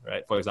India,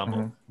 right? For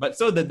example. But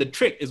so the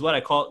trick is what I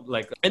call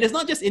like, and it's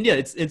not just India,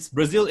 it's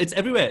Brazil, it's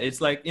everywhere.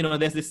 It's like,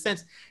 there's this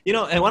sense,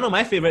 and one of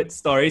my favorite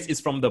stories is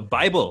from the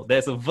Bible.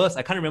 There's a verse,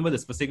 I can't remember the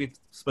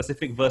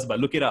specific verse, but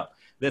look it up.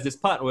 There's this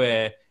part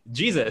where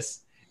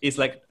Jesus is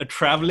like a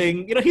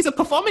traveling, he's a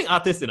performing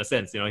artist in a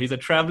sense, he's a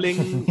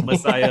traveling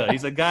messiah.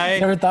 He's a guy.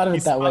 Never thought of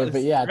it that way, smart,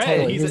 but yeah, right?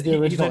 totally. He's the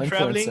original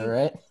traveling influencer,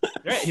 right?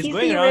 Right. He's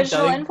going the around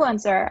original telling,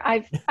 influencer.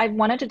 I've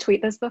wanted to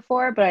tweet this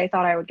before, but I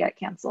thought I would get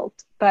canceled.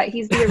 But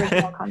he's the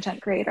original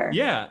content creator.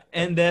 Yeah,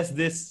 and there's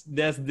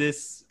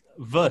this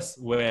verse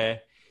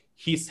where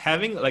he's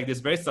having like this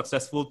very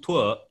successful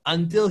tour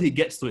until he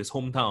gets to his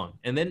hometown,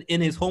 and then in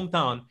his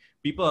hometown,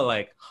 people are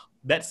like,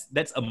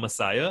 that's a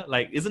messiah.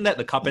 Like, isn't that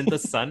the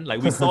carpenter's son?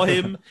 Like, we saw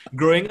him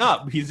growing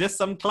up. He's just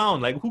some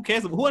clown. Like, who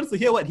cares? Who wants to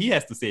hear what he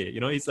has to say?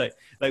 He's like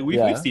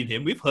we've seen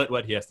him. We've heard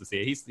what he has to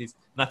say. He's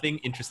nothing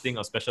interesting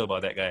or special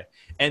about that guy.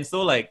 And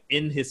so, like,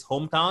 in his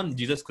hometown,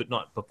 Jesus could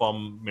not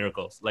perform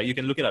miracles. Like, you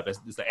can look it up.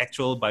 It's the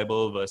actual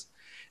Bible verse.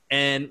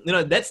 And,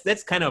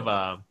 that's kind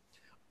of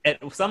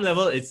at some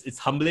level, it's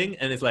humbling,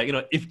 and it's like,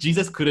 if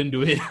Jesus couldn't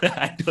do it,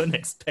 I don't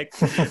expect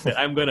that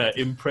I'm gonna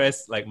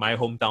impress like my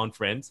hometown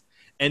friends.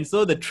 And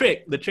so the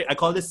trick, I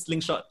call this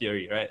slingshot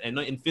theory, right? And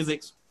in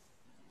physics,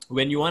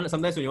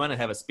 sometimes when you want to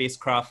have a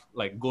spacecraft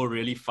like go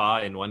really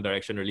far in one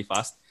direction really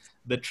fast,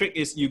 the trick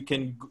is you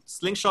can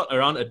slingshot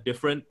around a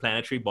different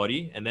planetary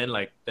body, and then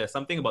like there's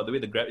something about the way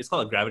it's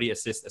called a gravity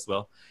assist as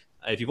well.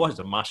 If you watch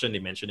The Martian, they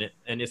mention it,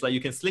 and it's like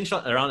you can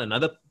slingshot around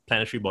another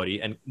planetary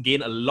body and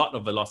gain a lot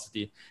of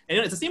velocity. And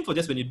it's the same for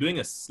just when you're doing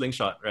a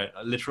slingshot, right?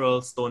 A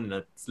literal stone in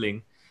a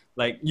sling.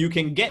 Like, you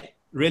can get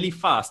really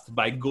fast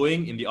by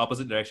going in the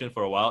opposite direction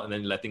for a while and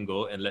then letting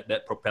go and let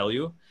that propel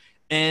you.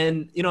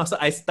 And, so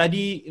I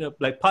study,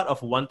 like part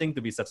of wanting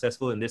to be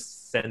successful in this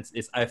sense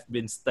is I've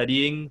been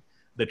studying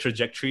the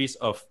trajectories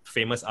of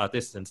famous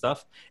artists and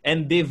stuff.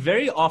 And they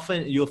very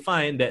often, you'll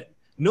find that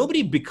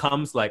nobody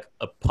becomes like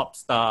a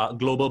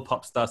global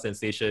pop star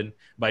sensation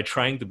by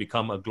trying to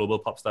become a global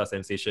pop star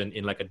sensation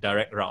in like a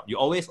direct route. You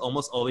almost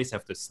always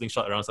have to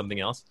slingshot around something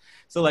else.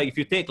 So like if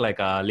you take like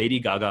Lady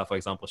Gaga, for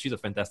example, she's a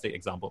fantastic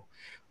example.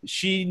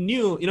 She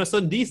knew, so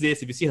these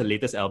days, if you see her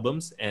latest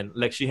albums, and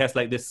like she has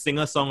like this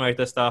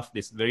singer-songwriter stuff,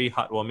 this very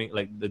heartwarming,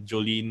 like the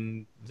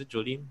Jolene, is it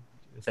Jolene?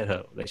 Is that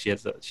her? Like she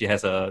has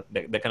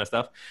that kind of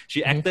stuff.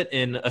 She acted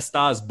in A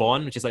Star Is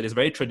Born, which is like this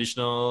very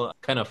traditional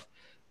kind of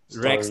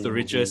rags to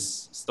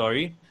riches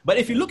story. But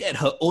if you look at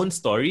her own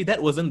story,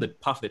 that wasn't the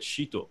path that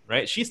she took,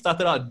 right? She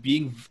started out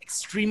being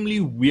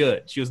extremely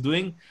weird. First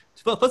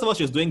of all,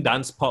 she was doing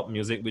dance pop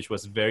music, which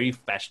was very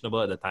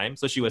fashionable at the time.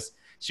 So she was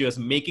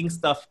making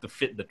stuff to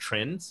fit the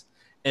trends.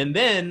 And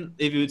then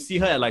if you would see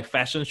her at like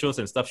fashion shows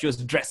and stuff, she was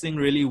dressing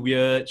really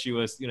weird. She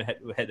was,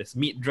 had this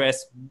meat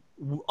dress,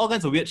 all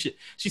kinds of weird shit.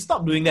 She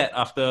stopped doing that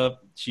after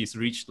she's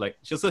reached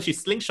she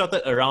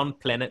slingshotted around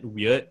Planet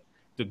Weird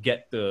to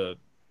get the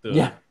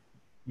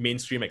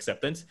mainstream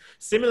acceptance.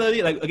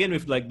 Similarly, like again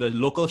with like the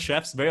local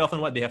chefs, very often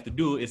what they have to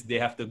do is they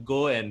have to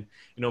go and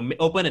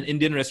open an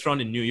Indian restaurant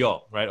in New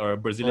York, right, or a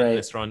Brazilian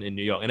restaurant in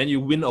New York, and then you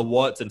win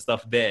awards and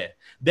stuff there.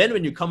 Then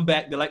when you come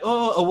back, they're like,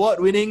 oh,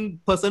 award-winning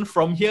person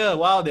from here,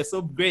 wow, they're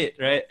so great,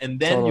 right? And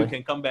then you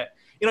can come back.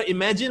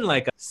 Imagine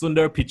like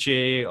Sundar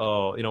Pichai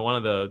or one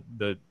of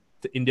the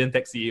Indian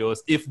tech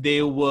CEOs, if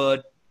they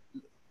were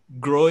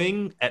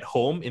growing at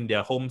home in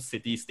their home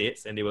city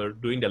states and they were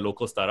doing their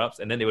local startups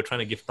and then they were trying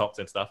to give talks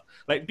and stuff,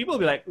 like people will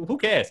be like, who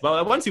cares?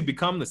 But once you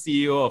become the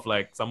CEO of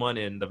like someone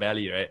in the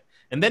valley, right,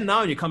 and then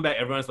now when you come back,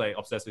 everyone's like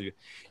obsessed with you.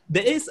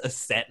 There is a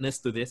sadness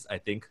to this, I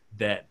think,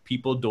 that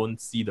people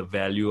don't see the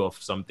value of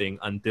something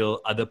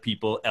until other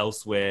people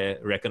elsewhere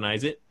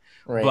recognize it.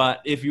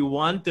 But if you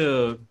want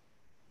to,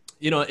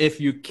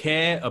 if you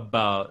care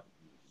about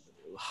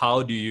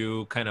how do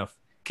you kind of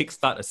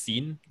kickstart a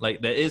scene,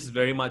 like there is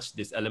very much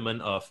this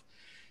element of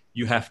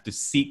you have to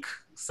seek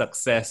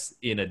success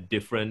in a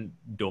different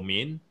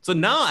domain. So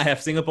now I have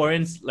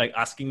Singaporeans like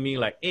asking me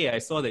like, hey, I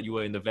saw that you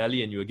were in the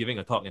valley and you were giving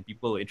a talk and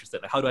people were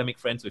interested. Like, how do I make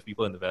friends with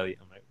people in the valley?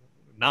 I'm like,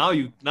 now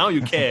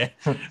you care,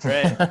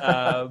 right?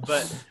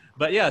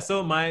 But yeah,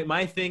 so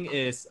my thing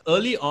is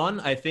early on,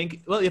 I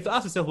think, well, you have to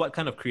ask yourself what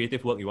kind of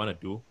creative work you want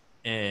to do.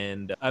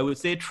 And I would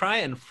say try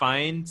and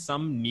find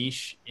some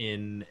niche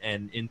in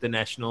an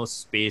international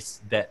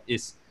space that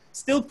is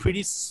still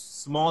pretty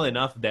small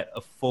enough that a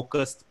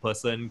focused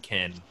person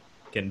can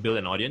build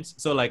an audience.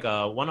 So like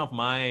so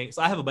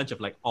I have a bunch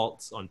of like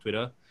alts on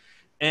Twitter,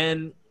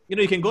 and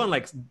you can go on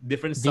like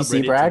different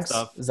VC subreddits Brags? and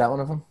stuff. Is that one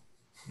of them?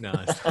 No,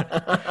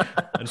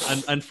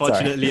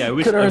 unfortunately, I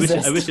wish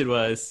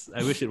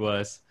it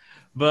was.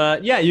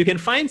 But yeah, you can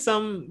find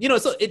some,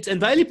 so it's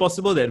entirely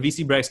possible that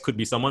VC Brags could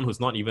be someone who's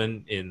not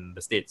even in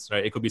the States,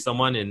 right? It could be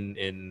someone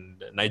in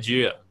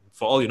Nigeria,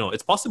 for all you know.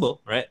 It's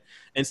possible, right?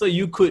 And so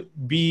you could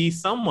be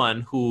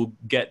someone who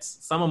gets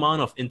some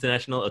amount of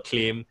international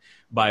acclaim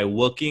by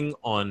working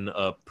on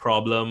a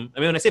problem. I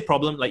mean, when I say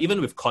problem, like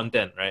even with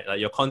content, right? Like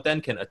your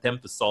content can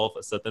attempt to solve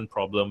a certain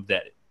problem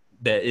that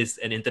there is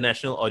an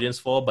international audience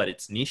for, but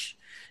it's niche.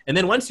 And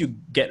then once you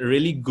get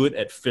really good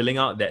at filling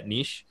out that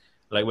niche,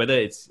 like whether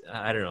it's,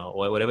 I don't know,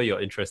 whatever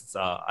your interests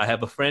are. I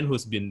have a friend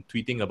who's been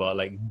tweeting about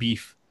like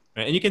beef,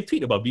 right? And you can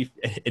tweet about beef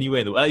anywhere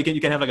in the world. You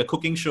can have like a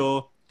cooking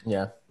show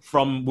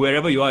from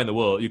wherever you are in the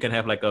world. You can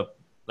have like a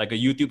like a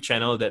YouTube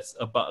channel that's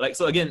about like,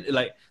 so again,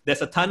 like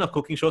there's a ton of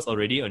cooking shows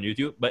already on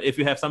YouTube, but if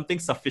you have something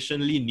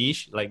sufficiently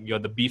niche, like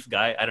you're the beef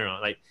guy, I don't know,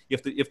 like you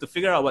have to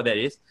figure out what that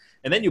is,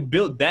 and then you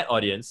build that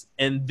audience,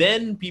 and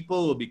then people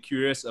will be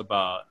curious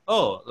about,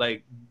 oh, like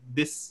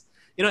this,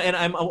 you know. And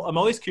I'm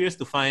always curious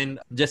to find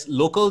just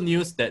local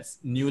news that's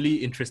newly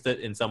interested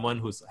in someone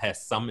who has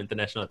some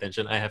international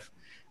attention. I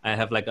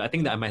have like, I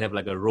think that I might have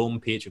like a Rome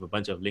page with a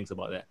bunch of links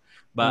about that,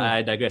 but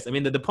I digress. I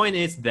mean, the point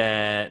is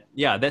that,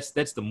 yeah,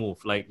 that's the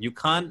move. Like you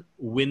can't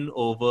win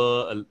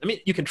over, I mean,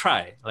 you can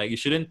try, like you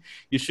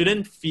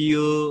shouldn't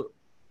feel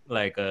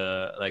like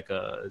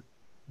a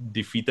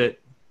defeated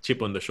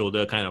chip on the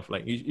shoulder, kind of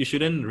like you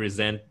shouldn't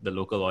resent the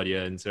local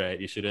audience, right?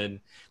 You shouldn't,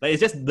 like,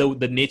 it's just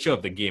the nature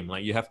of the game.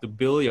 Like you have to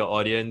build your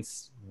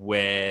audience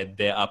where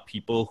there are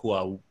people who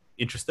are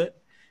interested,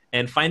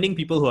 and finding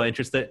people who are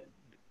interested,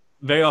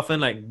 very often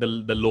like the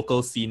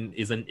local scene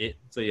isn't it,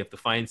 so you have to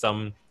find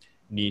some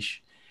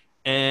niche.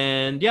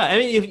 And yeah, I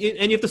mean,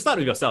 and you have to start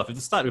with yourself. You have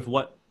to start with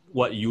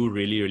what you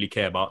really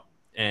care about.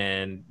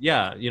 And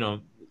yeah, you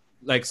know,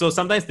 like, so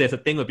sometimes there's a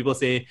thing where people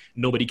say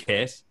nobody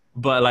cares,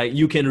 but like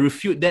you can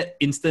refute that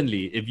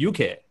instantly if you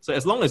care. So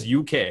as long as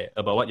you care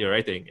about what you're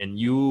writing and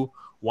you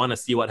want to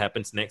see what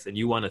happens next and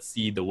you want to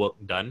see the work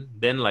done,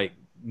 then like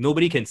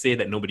nobody can say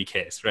that nobody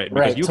cares, right?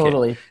 Because you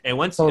totally. care. And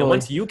once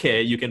you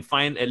care, you can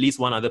find at least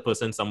one other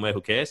person somewhere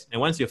who cares.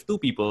 And once you have two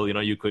people, you know,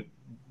 you could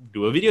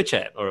do a video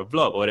chat or a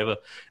vlog or whatever,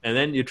 and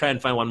then you try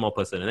and find one more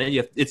person, and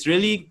then it's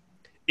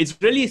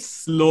really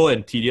slow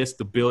and tedious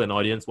to build an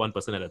audience one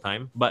person at a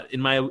time. But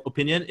in my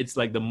opinion, it's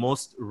like the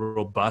most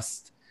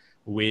robust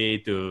way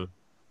to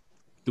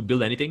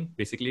build anything,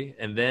 basically.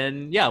 And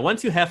then yeah,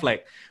 once you have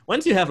like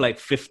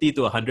 50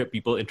 to 100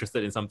 people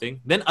interested in something,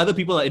 then other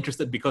people are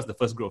interested because the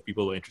first group of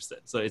people were interested.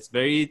 So it's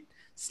very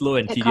slow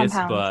and tedious,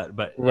 compounds.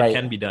 but Right. it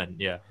can be done.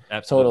 Yeah,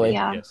 absolutely. Totally.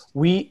 Yeah.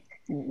 Yes.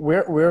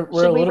 We're a we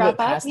little wrap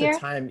bit up past here? the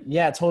time.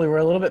 Yeah, totally. We're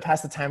a little bit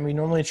past the time. We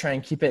normally try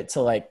and keep it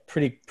to like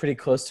pretty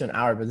close to an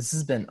hour, but this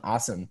has been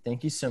awesome.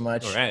 Thank you so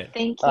much. All right.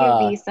 Thank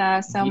you,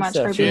 Visa, so much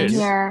Visa, for being cheers.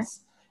 here.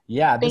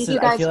 Yeah, Thank you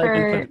I guys feel like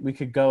for we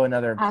could go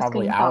another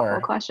probably Asking thoughtful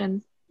hour.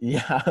 questions.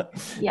 Yeah.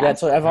 Yeah. Yes.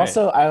 So I've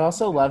Right.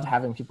 also loved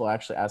having people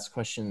actually ask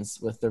questions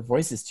with their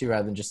voices too,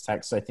 rather than just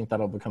text. So I think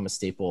that'll become a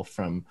staple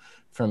from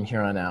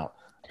here on out.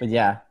 But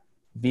yeah,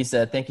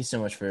 Visa, thank you so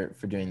much for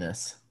doing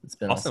this. It's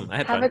been Awesome. I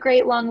had Have fun. a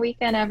great long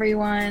weekend,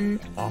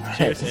 everyone. All right.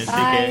 Cheers and take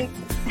Bye.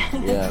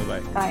 care. Yeah.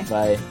 Bye-bye.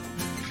 Bye. Bye.